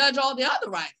saw her judge all the other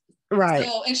writers. Right.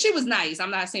 So, and she was nice.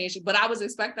 I'm not saying but I was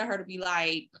expecting her to be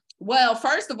like, well,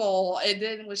 first of all, and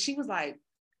then when she was like,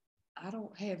 I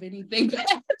don't have anything bad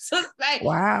to say.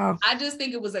 Wow. I just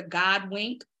think it was a God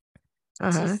wink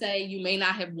to say you may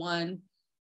not have won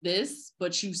this,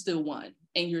 but you still won.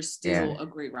 And you're still a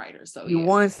great writer. So you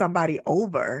won somebody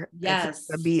over. Yes.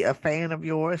 To be a fan of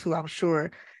yours, who I'm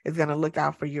sure is going to look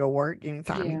out for your work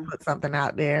anytime you put something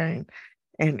out there. And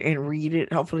and read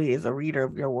it. Hopefully is a reader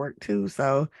of your work too.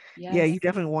 So yeah, you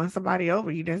definitely won somebody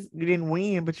over. You didn't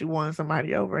win, but you won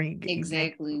somebody over, and you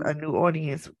get a new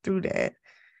audience through that.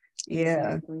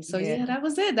 Yeah. Exactly. So yeah, that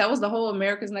was it. That was the whole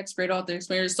America's Next Great Author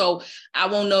experience. So I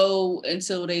won't know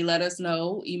until they let us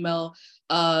know. Email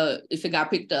if it got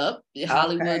picked up.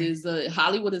 Hollywood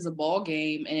is a ball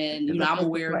game, and you know I'm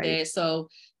aware of that. So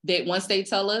that once they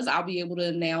tell us, I'll be able to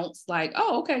announce like,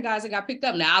 oh, okay, guys, it got picked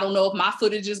up. Now I don't know if my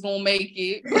footage is gonna make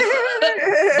it,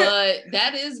 but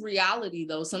that is reality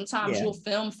though. Sometimes you'll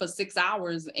film for 6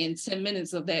 hours and 10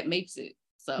 minutes of that makes it.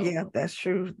 So yeah, that's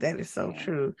true. That is so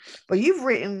true. But you've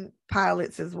written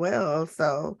pilots as well,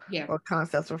 so or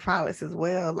concepts for pilots as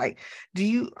well. Like,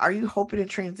 are you hoping to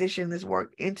transition this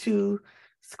work into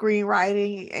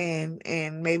screenwriting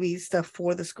and maybe stuff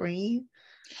for the screen?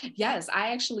 Yes,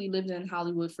 I actually lived in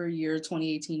Hollywood for a year,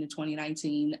 2018 to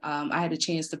 2019. I had a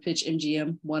chance to pitch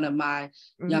MGM, one of my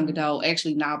young adult,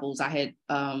 actually novels. I had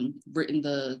written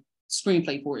the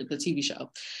screenplay for it, the TV show.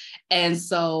 And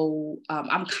so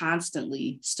I'm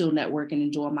constantly still networking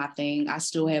and doing my thing. I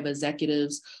still have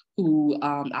executives who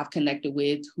I've connected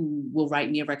with who will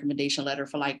write me a recommendation letter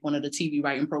for like one of the TV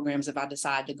writing programs if I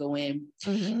decide to go in.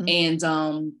 And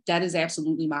that is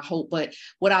absolutely my hope. But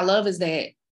what I love is that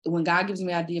when God gives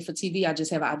me an idea for TV, I just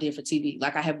have an idea for TV.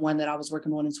 Like I have one that I was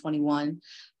working on in 21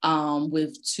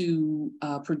 with 2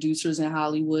 producers in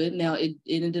Hollywood. Now it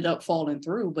ended up falling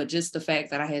through, but just the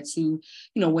fact that I had 2,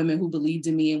 women who believed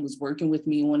in me and was working with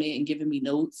me on it and giving me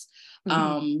notes,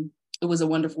 it was a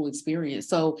wonderful experience.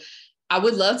 So I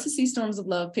would love to see Storms of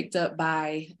Love picked up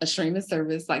by a streaming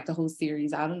service, like the whole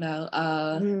series. I don't know.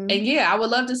 And yeah, I would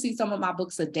love to see some of my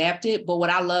books adapted. But what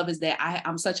I love is that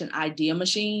I'm such an idea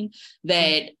machine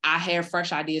that I have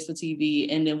fresh ideas for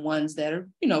TV and then ones that are,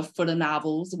 for the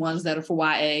novels, ones that are for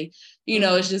YA.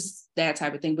 It's just that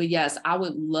type of thing. But yes, I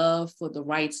would love for the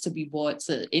rights to be bought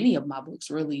to any of my books,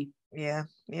 really. Yeah.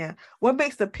 Yeah. What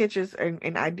makes the pitches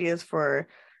and ideas for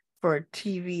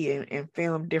TV and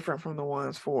film different from the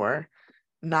ones for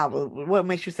novel? What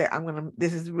makes you say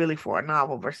this is really for a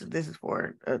novel versus this is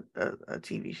for a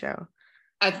TV show?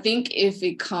 I think if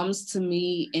it comes to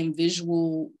me in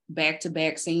visual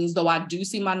back-to-back scenes, though I do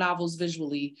see my novels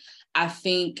visually, I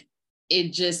think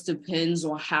it just depends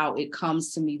on how it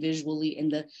comes to me visually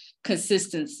and the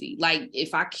consistency. Like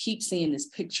if I keep seeing this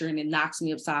picture and it knocks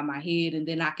me upside my head, and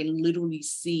then I can literally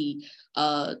see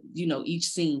each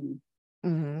scene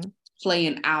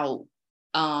playing out.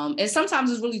 And sometimes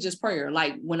it's really just prayer.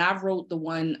 Like when I wrote the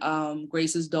one,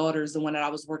 Grace's Daughters, the one that I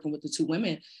was working with the 2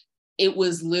 women, it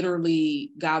was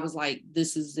literally, God was like,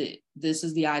 this is it. This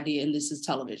is the idea. And this is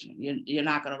television. You're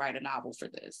not going to write a novel for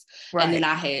this. Right. And then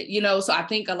I had, so I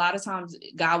think a lot of times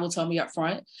God will tell me up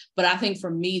front, but I think for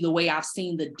me, the way I've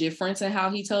seen the difference in how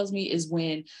he tells me is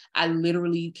when I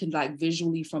literally can like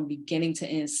visually from beginning to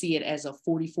end, see it as a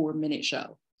 44-minute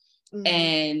show.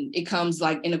 And it comes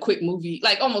like in a quick movie,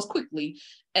 like almost quickly.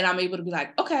 And I'm able to be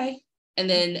like, okay. And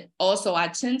then also I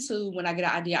tend to, when I get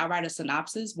an idea, I write a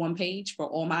synopsis, 1 page for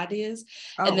all my ideas.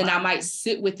 And then I might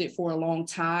sit with it for a long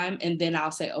time. And then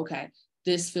I'll say, okay,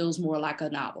 this feels more like a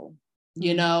novel,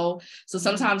 So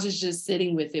sometimes it's just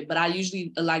sitting with it, but I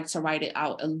usually like to write it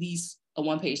out, at least a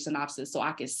 1-page synopsis, so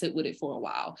I can sit with it for a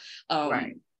while.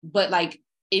 But like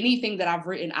anything that I've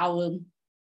written,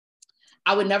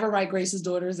 I would never write Grace's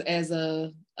Daughters as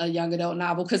a young adult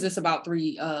novel because it's about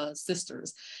 3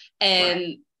 sisters.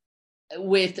 And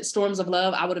with Storms of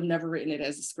Love, I would have never written it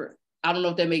as a script. I don't know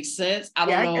if that makes sense. I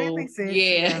don't know. It makes sense.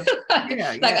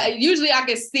 Yeah. Usually I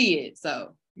can see it.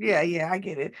 So yeah, I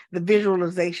get it. The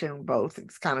visualization both,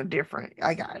 it's kind of different.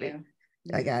 I got it.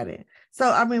 I got it. So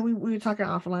I mean, we were talking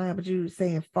offline, but you were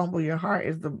saying Fumble Your Heart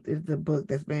is the book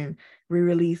that's been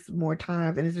re-released more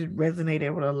times and it's just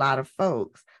resonated with a lot of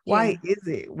folks. Why is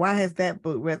it? Why has that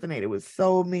book resonated with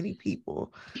so many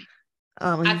people?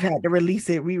 And you've had to re-release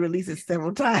it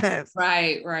several times.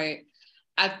 Right.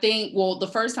 I think, well, the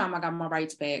first time I got my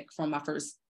rights back from my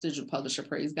first digital publisher,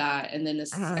 praise God. And then the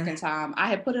second time I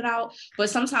had put it out,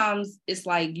 but sometimes it's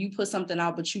like you put something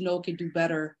out, but it could do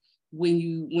better when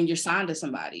you're signed to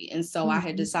somebody. And so I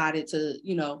had decided to,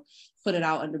 put it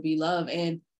out under Be Love.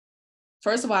 And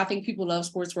first of all, I think people love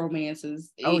sports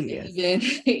romances, even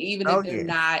if they're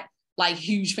not like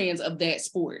huge fans of that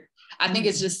sport. I think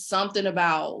it's just something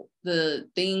about the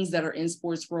things that are in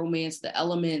sports romance, the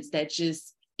elements that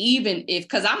just, even if,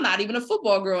 because I'm not even a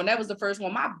football girl, and that was the first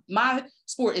one. My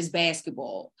sport is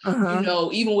basketball.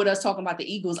 Even with us talking about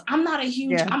the Eagles, I'm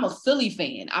a Philly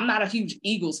fan. I'm not a huge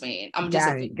Eagles fan. I'm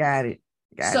just got it.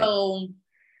 So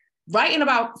writing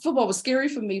about football was scary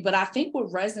for me, but I think what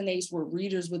resonates with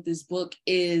readers with this book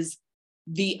is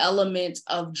the element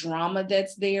of drama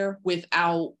that's there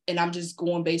without, and I'm just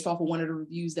going based off of one of the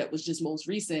reviews that was just most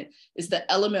recent, is the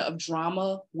element of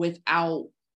drama without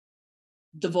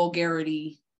the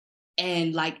vulgarity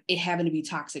and like it having to be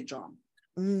toxic drama.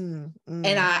 And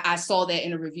I saw that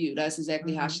in a review. That's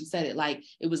exactly how she said it. Like,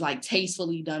 it was like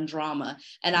tastefully done drama.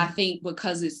 And I think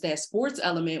because it's that sports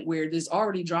element where there's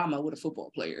already drama with a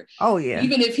football player. Oh, yeah.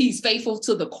 Even if he's faithful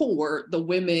to the core, the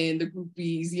women, the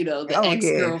groupies, you know, the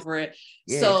ex-girlfriend.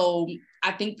 Yeah. So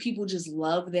I think people just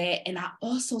love that. And I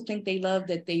also think they love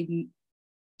that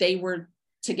they were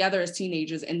together as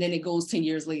teenagers and then it goes 10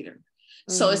 years later.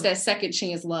 So it's that second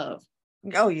chance love.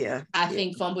 Oh, yeah. I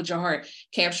think Fun With Your Heart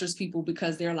captures people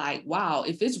because they're like, wow,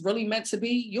 if it's really meant to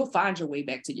be, you'll find your way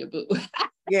back to your boo.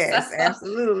 Yes,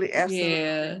 absolutely.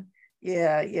 Absolutely.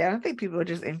 Yeah. I think people are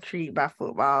just intrigued by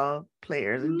football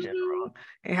players in general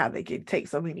and how they can take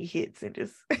so many hits and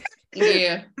just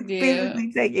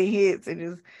physically taking hits and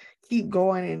just keep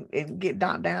going and get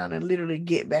knocked down and literally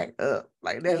get back up.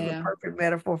 Like, that's the perfect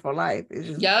metaphor for life.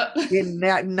 It's just getting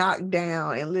knocked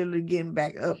down and literally getting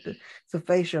back up to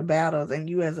face your battles. And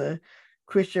you, as a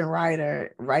Christian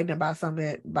writer, writing about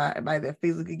something that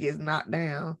physically gets knocked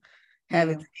down,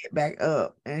 having to get back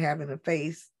up and having to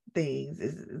face things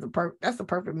that's a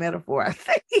perfect metaphor, I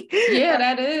think. Yeah,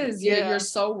 that is. Yeah, you're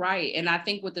so right. And I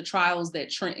think with the trials that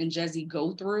Trent and Jesse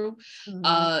go through,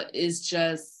 is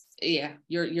just, yeah,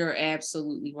 you're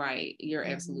absolutely right. You're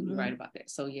absolutely right about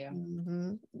that. So yeah.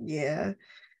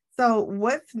 So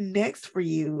what's next for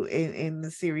you in the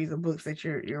series of books that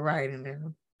you're writing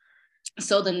now?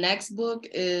 So the next book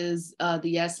is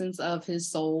The Essence of His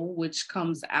Soul, which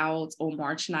comes out on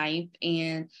March 9th,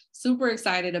 and super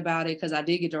excited about it because I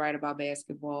did get to write about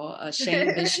basketball.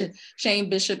 Shane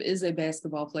Bishop is a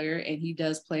basketball player, and he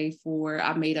does play for,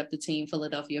 I made up the team,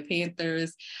 Philadelphia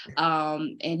Panthers,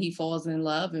 and he falls in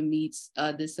love and meets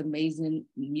this amazing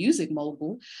music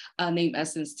mogul named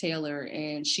Essence Taylor,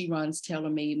 and she runs Taylor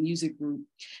Made Music Group.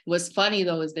 What's funny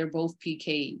though is they're both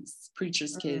PKs,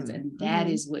 preacher's kids, and that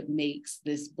is what makes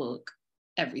this book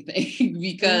everything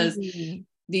because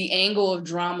the angle of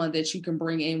drama that you can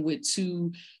bring in with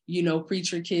two, you know,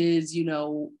 preacher kids, you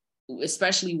know,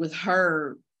 especially with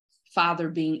her father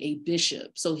being a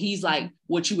bishop. So he's like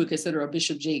what you would consider a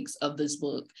Bishop Jakes of this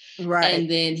book. Right. And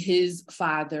then his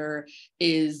father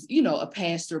is, you know, a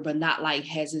pastor, but not like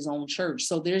has his own church.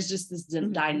 So there's just this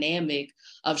dynamic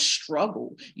of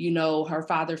struggle. You know, her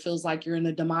father feels like you're in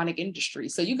the demonic industry.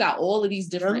 So you got all of these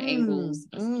different angles.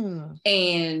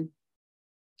 And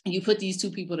you put these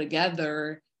two people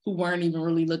together who weren't even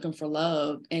really looking for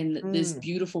love, and this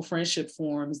beautiful friendship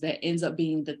forms that ends up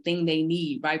being the thing they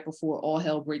need right before all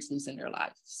hell breaks loose in their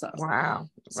life. So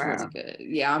it's really good.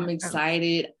 Yeah, I'm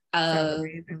excited.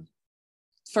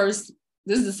 First,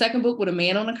 this is the second book with a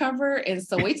man on the cover, and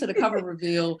so wait till the cover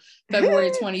reveal February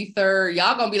 23rd.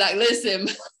 Y'all gonna be like, listen.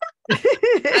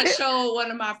 I showed one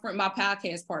of my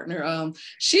podcast partner.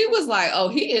 She was like, "Oh,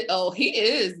 he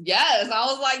is." Yes, I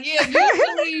was like, "Yeah."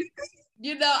 Usually,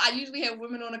 you know, I usually have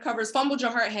women on the covers. Fun With Your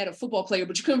Heart had a football player,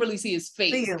 but you couldn't really see his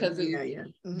face because.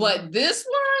 But this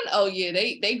one, oh yeah,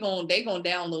 they gonna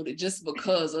download it just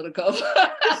because of the cover.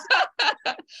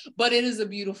 But it is a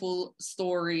beautiful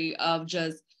story of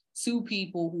just two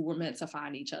people who were meant to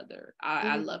find each other.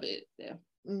 I love it. Yeah.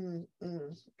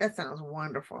 That sounds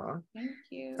wonderful. Thank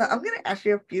you. So I'm going to ask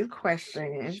you a few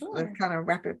questions, kind of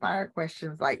rapid fire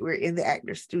questions, like we're in the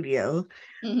actor studio.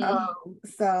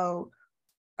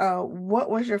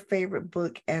 What was your favorite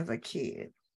book as a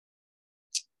kid?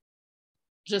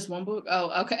 Just one book?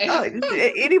 Oh, okay. Oh,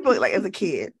 any book, like as a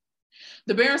kid.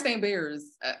 The Berenstain Bears.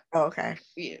 Okay.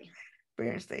 Yeah.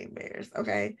 Berenstain Bears.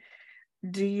 Okay.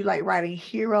 Do you like writing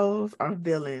heroes or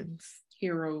villains?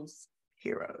 Heroes.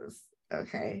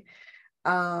 Okay.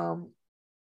 I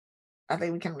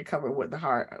think we kind of covered what the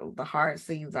hard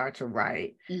scenes are to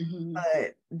write.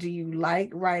 But do you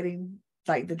like writing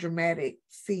like the dramatic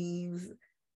scenes,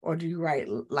 or do you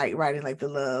writing like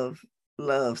the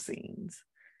love scenes?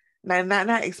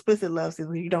 Not explicit love scenes.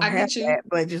 You don't have that,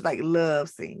 but just like love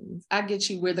scenes. I get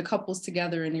you, where the couple's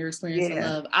together and they're experiencing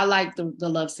love. I like the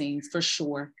love scenes for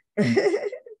sure.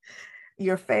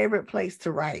 Your favorite place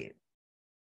to write?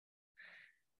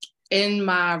 In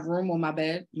my room, on my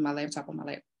bed, my laptop on my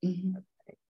lap.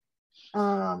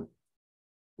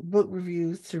 Book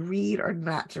reviews to read or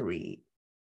not to read?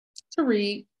 To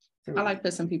read. I like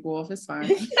pissing people off. It's fine.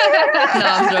 No,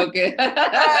 I'm joking.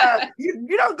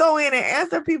 You don't go in and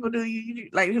answer people, do you?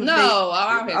 No,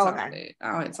 I don't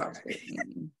have time for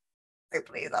that. Like,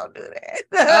 please don't do that.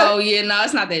 Oh yeah, no,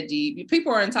 it's not that deep.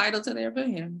 People are entitled to their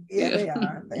opinion. Yeah, they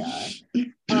are. They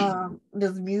are.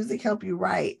 Does music help you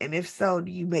write? And if so,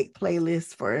 do you make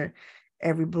playlists for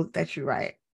every book that you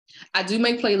write? I do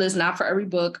make playlists, not for every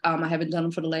book. I haven't done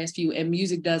them for the last few, and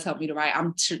music does help me to write.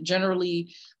 I'm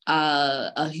generally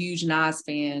a huge Nas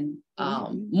fan,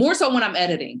 more so when I'm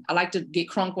editing. I like to get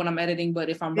crunk when I'm editing, but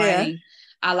if I'm writing,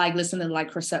 I like listening to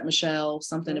like Chrisette Michelle,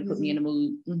 something to put me in the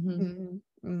mood.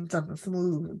 Something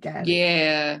smooth. Got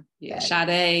it. Yeah.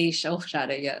 Sade,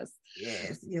 Sade, yes.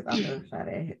 Yes, I love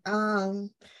Sade.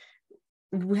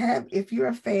 If you're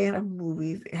a fan of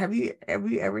movies, have you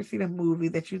ever seen a movie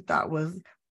that you thought was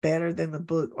better than the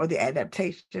book, or the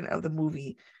adaptation of the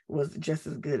movie was just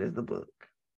as good as the book?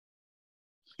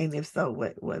 And if so,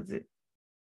 what was it?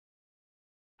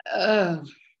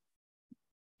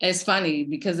 It's funny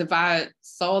because if I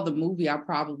saw the movie, I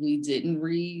probably didn't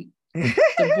read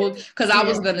the book, because I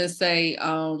was gonna say,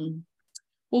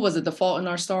 what was it, The Fault in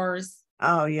Our Stars?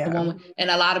 Oh yeah. And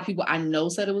a lot of people I know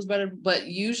said it was better, but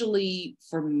usually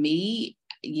for me,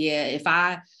 if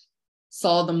I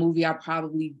saw the movie, I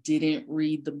probably didn't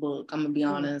read the book. I'm gonna be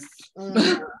honest,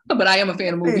 but I am a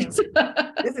fan of movies.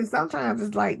 Listen, sometimes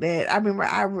it's like that. I remember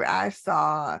I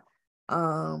saw,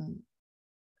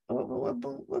 what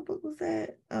book was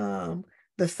that?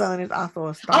 The Sun Is Also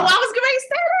a Star. Oh, I was going to say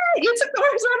that. You took the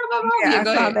words right out of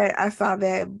my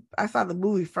mouth. I saw the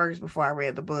movie first before I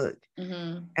read the book,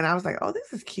 and I was like, "Oh,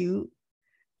 this is cute."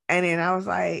 And then I was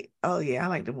like, "Oh yeah, I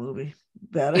like the movie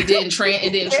better." It didn't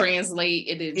translate.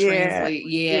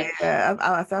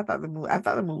 I thought the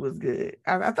movie was good.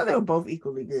 I thought they were both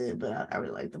equally good, but I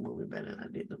really liked the movie better than I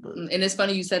did the book. And it's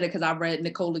funny you said it, because I read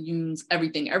Nicola Yoon's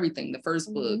Everything, the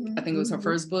first book. I think it was her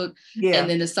first book. Yeah. And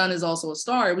then The Sun Is Also a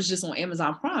Star. It was just on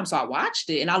Amazon Prime, so I watched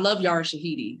it, and I love Yara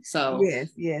Shahidi, so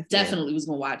definitely was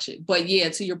gonna watch it. But yeah,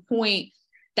 to your point,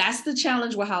 that's the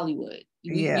challenge with Hollywood.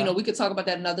 You know, we could talk about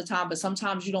that another time, but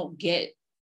sometimes you don't get.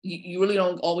 You really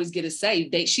don't always get a say.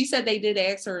 She said they did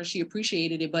ask her and she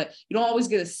appreciated it, but you don't always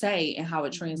get a say in how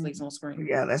it translates on screen.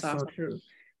 Yeah, that's so true.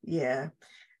 Yeah.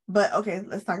 But okay,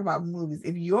 let's talk about movies.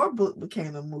 If your book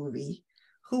became a movie,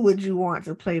 who would you want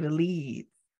to play the lead?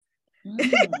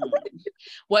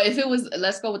 Well, if it was,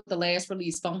 let's go with the last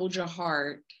release, Fumbled Your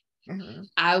Heart,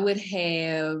 I would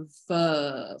have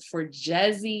for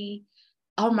Jezzy.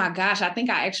 Oh my gosh, I think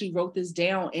I actually wrote this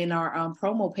down in our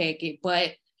promo packet,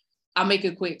 but I'll make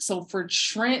it quick. So for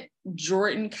Trent,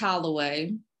 Jordan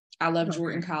Calloway, I love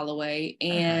Jordan Calloway.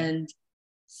 And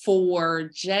for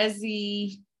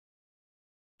Jezzy,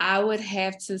 I would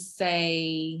have to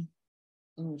say,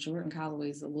 Jordan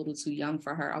Calloway is a little too young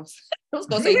for her. I was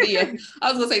gonna say Nia.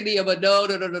 But no. We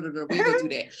don't do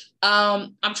that.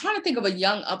 I'm trying to think of a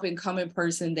young up and coming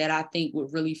person that I think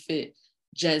would really fit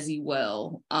Jezzy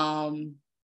well.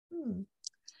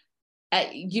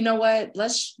 You know what?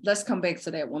 Let's come back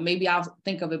to that one. Maybe I'll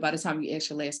think of it by the time you ask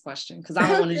your last question, because I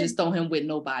don't want to just throw him with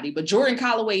nobody. But Jordan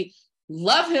Calloway,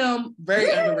 love him.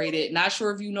 Very underrated. Not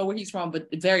sure if you know where he's from, but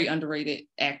very underrated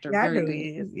actor. Yeah, very I know he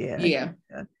is.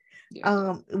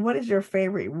 Yeah. What is your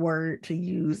favorite word to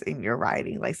use in your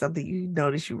writing? Like something you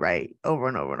notice you write over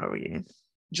and over and over again.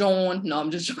 John. No,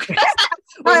 I'm just joking.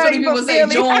 When people say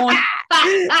John.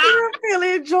 I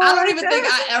don't even think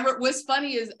I ever. What's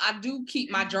funny is I do keep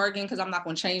my jargon because I'm not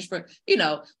going to change for,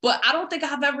 but I don't think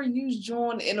I've ever used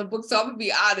John in a book. So I'm going to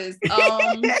be honest.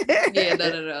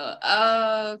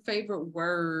 Favorite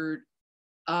word.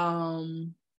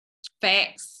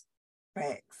 Facts.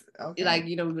 Facts. Okay.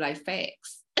 Like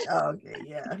facts. Oh, okay,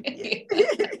 yeah.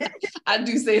 I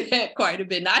do say that quite a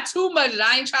bit, not too much.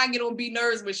 I ain't trying to get on B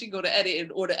nerves when she go to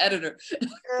edit or the editor.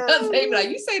 They be like,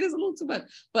 you say this a little too much,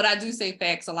 but I do say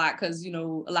facts a lot because a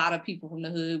lot of people from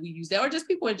the hood we use that, or just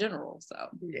people in general. So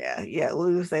yeah,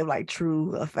 we would say like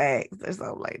true or facts or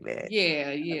something like that.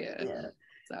 Yeah.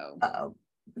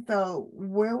 So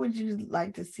where would you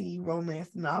like to see romance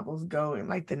novels go in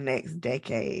like the next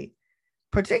decade?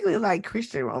 Particularly like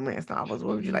Christian romance novels,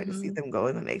 where would you like to see them go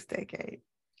in the next decade?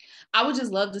 I would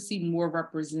just love to see more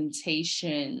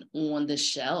representation on the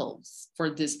shelves for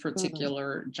this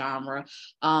particular genre.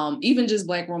 Even just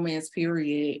Black romance,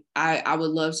 period. I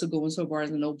would love to go into a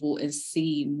Barnes & Noble and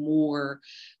see more.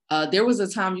 There was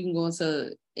a time you can go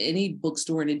into any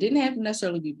bookstore and it didn't have to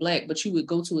necessarily be Black, but you would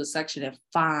go to a section and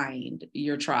find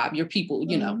your tribe, your people,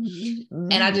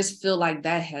 And I just feel like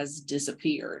that has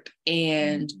disappeared.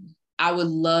 And I would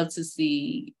love to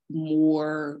see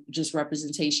more just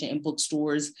representation in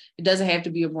bookstores. It doesn't have to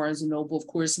be a Barnes & Noble. Of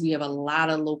course, we have a lot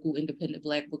of local independent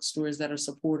Black bookstores that are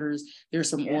supporters. There's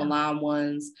some online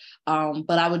ones.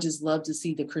 But I would just love to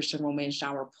see the Christian romance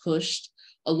genre pushed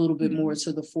a little bit more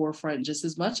to the forefront, just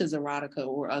as much as erotica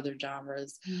or other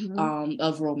genres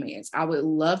of romance. I would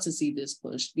love to see this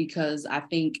pushed, because I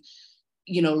think,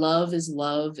 you know, love is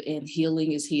love and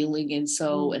healing is healing. And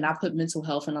so, and I put mental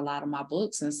health in a lot of my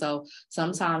books. And so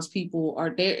sometimes people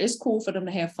are there. It's cool for them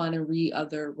to have fun and read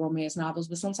other romance novels,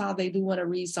 but sometimes they do want to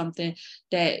read something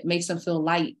that makes them feel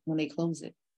light when they close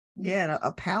it. Yeah,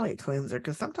 a palate cleanser,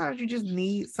 because sometimes you just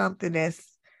need something that's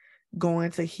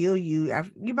going to heal you.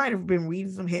 You might have been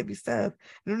reading some heavy stuff,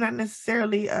 not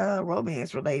necessarily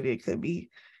romance related. It could be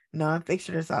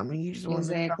nonfiction or something. You just want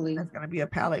something that's going to be a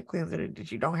palate cleanser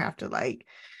that you don't have to like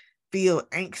feel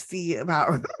angsty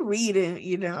about reading,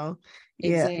 you know.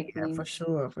 Yeah, for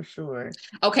sure.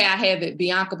 Okay, I have it.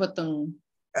 Bianca Bethune.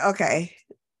 Okay.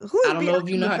 I don't know if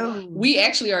you know her. We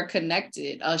actually are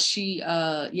connected. We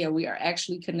are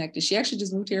actually connected. She actually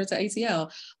just moved here to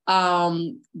ATL.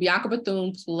 Bianca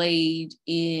Bethune played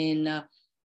in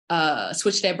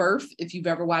Switched at Birth, if you've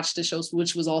ever watched the show,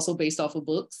 which was also based off of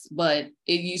books, but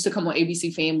it used to come on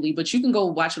ABC Family, but you can go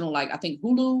watch it on, like, I think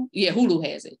Hulu. Yeah, Hulu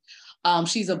has it.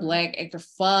 She's a Black actor,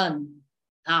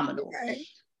 phenomenal. Okay.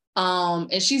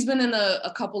 And she's been in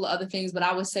a couple of other things, but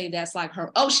I would say that's like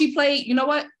her. Oh, she played, you know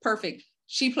what? Perfect.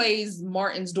 She plays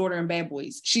Martin's daughter in Bad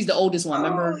Boys. She's the oldest one.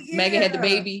 Remember, Megan had the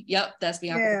baby. Yep, that's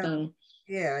Bianca Bethune.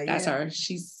 Yeah, that's her.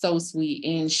 She's so sweet,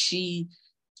 and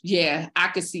I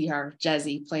could see her,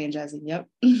 Jazzy, playing Jazzy. Yep.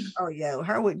 Oh yeah,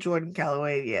 her with Jordan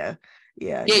Calloway. Yeah.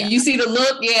 You see the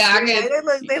look.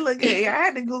 They look good. Yeah, I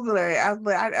had to Google her.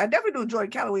 I definitely knew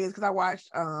Jordan Calloway is because I watched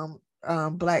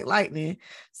Black Lightning,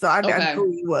 so I knew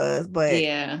who he was. But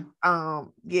I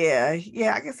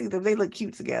can see them. They look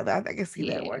cute together. I can see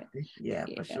that working. Yeah,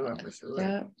 for sure.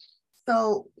 Yeah.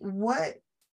 So what,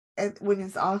 when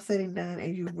it's all said and done,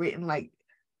 and you've written like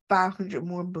 500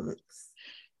 more books,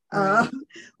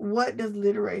 what does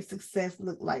literary success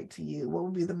look like to you? What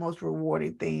would be the most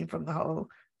rewarding thing from the whole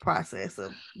process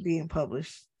of being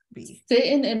published?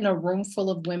 Sitting in a room full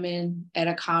of women at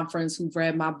a conference who've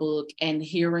read my book and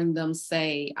hearing them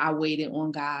say, I waited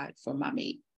on God for my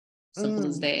mate. Simple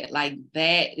as that. Like,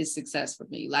 that is success for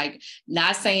me. Like,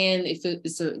 not saying if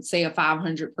it's a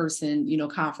 500 person,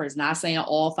 conference, not saying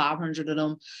all 500 of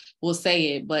them will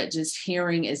say it, but just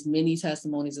hearing as many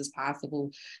testimonies as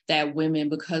possible that women,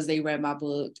 because they read my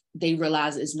book, they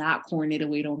realize it's not corny to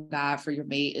wait on God for your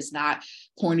mate. It's not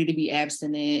corny to be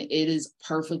abstinent. It is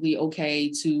perfectly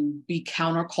okay to be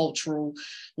countercultural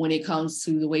when it comes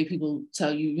to the way people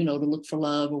tell you, to look for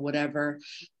love or whatever.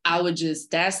 I would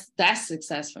just, that's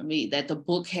success for me, that the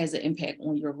book has an impact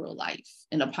on your real life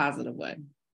in a positive way.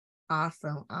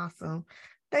 Awesome.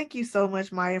 Thank you so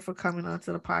much, Maya, for coming on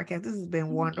to the podcast. This has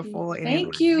been wonderful.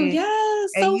 Thank you.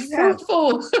 Yes, so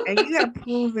fruitful. And you have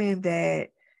proven that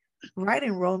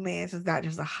writing romance is not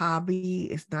just a hobby.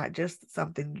 It's not just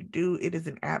something you do. It is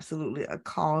absolutely a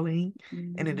calling,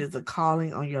 and it is a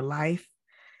calling on your life.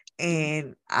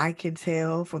 And I can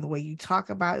tell from the way you talk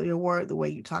about your work, the way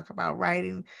you talk about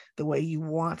writing, the way you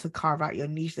want to carve out your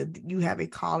niche, that you have a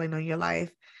calling on your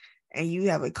life, and you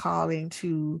have a calling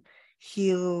to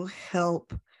heal,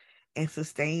 help, and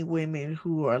sustain women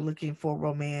who are looking for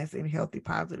romance in healthy,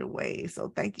 positive ways.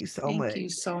 So thank you so much. Thank you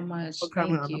so much for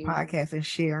coming on the podcast and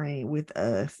sharing with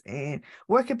us. And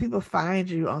where can people find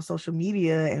you on social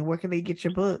media, and where can they get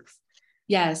your books?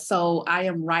 Yes, so I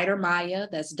am Writer Maya.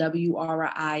 That's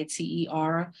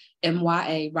WRITERMYA.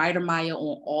 Writer Maya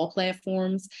on all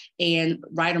platforms, and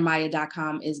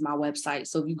writermaya.com is my website.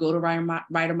 So if you go to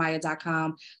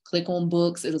writermaya.com, click on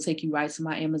books, it'll take you right to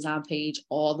my Amazon page.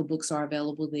 All the books are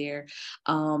available there.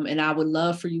 And I would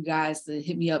love for you guys to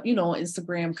hit me up, on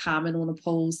Instagram, comment on a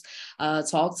post,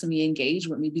 talk to me, engage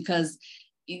with me, because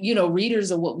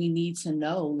readers are what we need to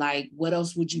know. Like, what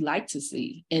else would you like to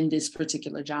see in this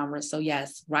particular genre? So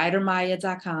yes,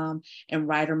 writermaya.com and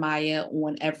Writer Maya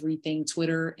on everything: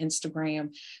 Twitter,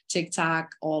 Instagram,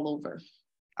 TikTok, all over.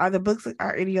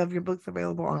 Are any of your books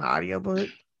available on audiobook?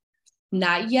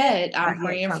 Not yet. I'm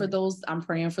praying for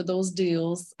those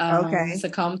deals to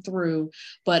come through,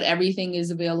 but everything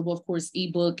is available, of course,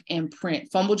 ebook and print.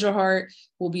 Fumbled Your Heart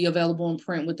will be available in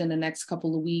print within the next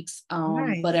couple of weeks.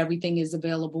 Nice. But everything is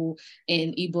available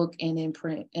in ebook and in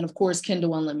print, and of course,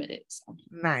 Kindle Unlimited. So.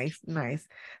 Nice.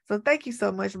 So thank you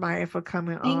so much, Maya, for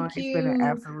coming on. It's been an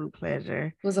absolute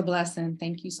pleasure. It was a blessing.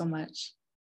 Thank you so much.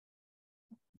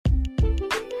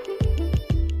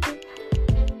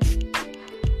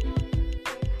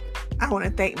 I want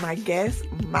to thank my guest,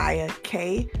 Maya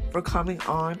K, for coming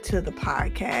on to the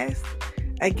podcast.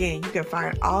 Again, you can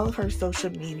find all of her social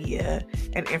media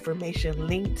and information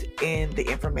linked in the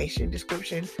information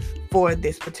description for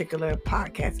this particular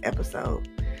podcast episode.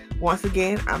 Once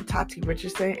again, I'm Tati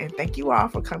Richardson, and thank you all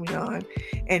for coming on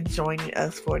and joining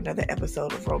us for another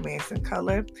episode of Romance in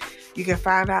Color. You can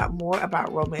find out more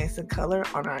about Romance in Color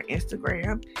on our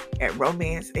Instagram at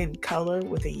Romance in Color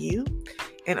with a U,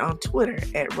 and on Twitter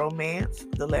at Romance,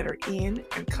 the letter N,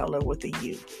 and Color with a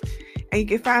U. And you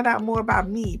can find out more about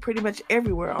me pretty much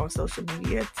everywhere on social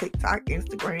media, TikTok,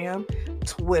 Instagram,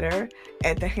 Twitter,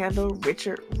 at the handle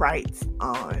Richard Writes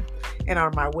On, and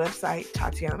on my website,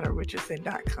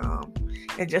 TatianaRichardson.com.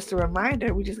 And just a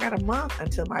reminder, we just got a month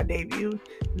until my debut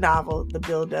novel, The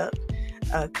Build Up,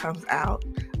 comes out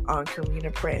on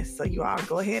Carina Press. So you all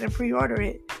go ahead and pre-order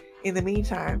it. In the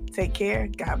meantime, take care,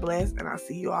 God bless, and I'll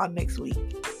see you all next week.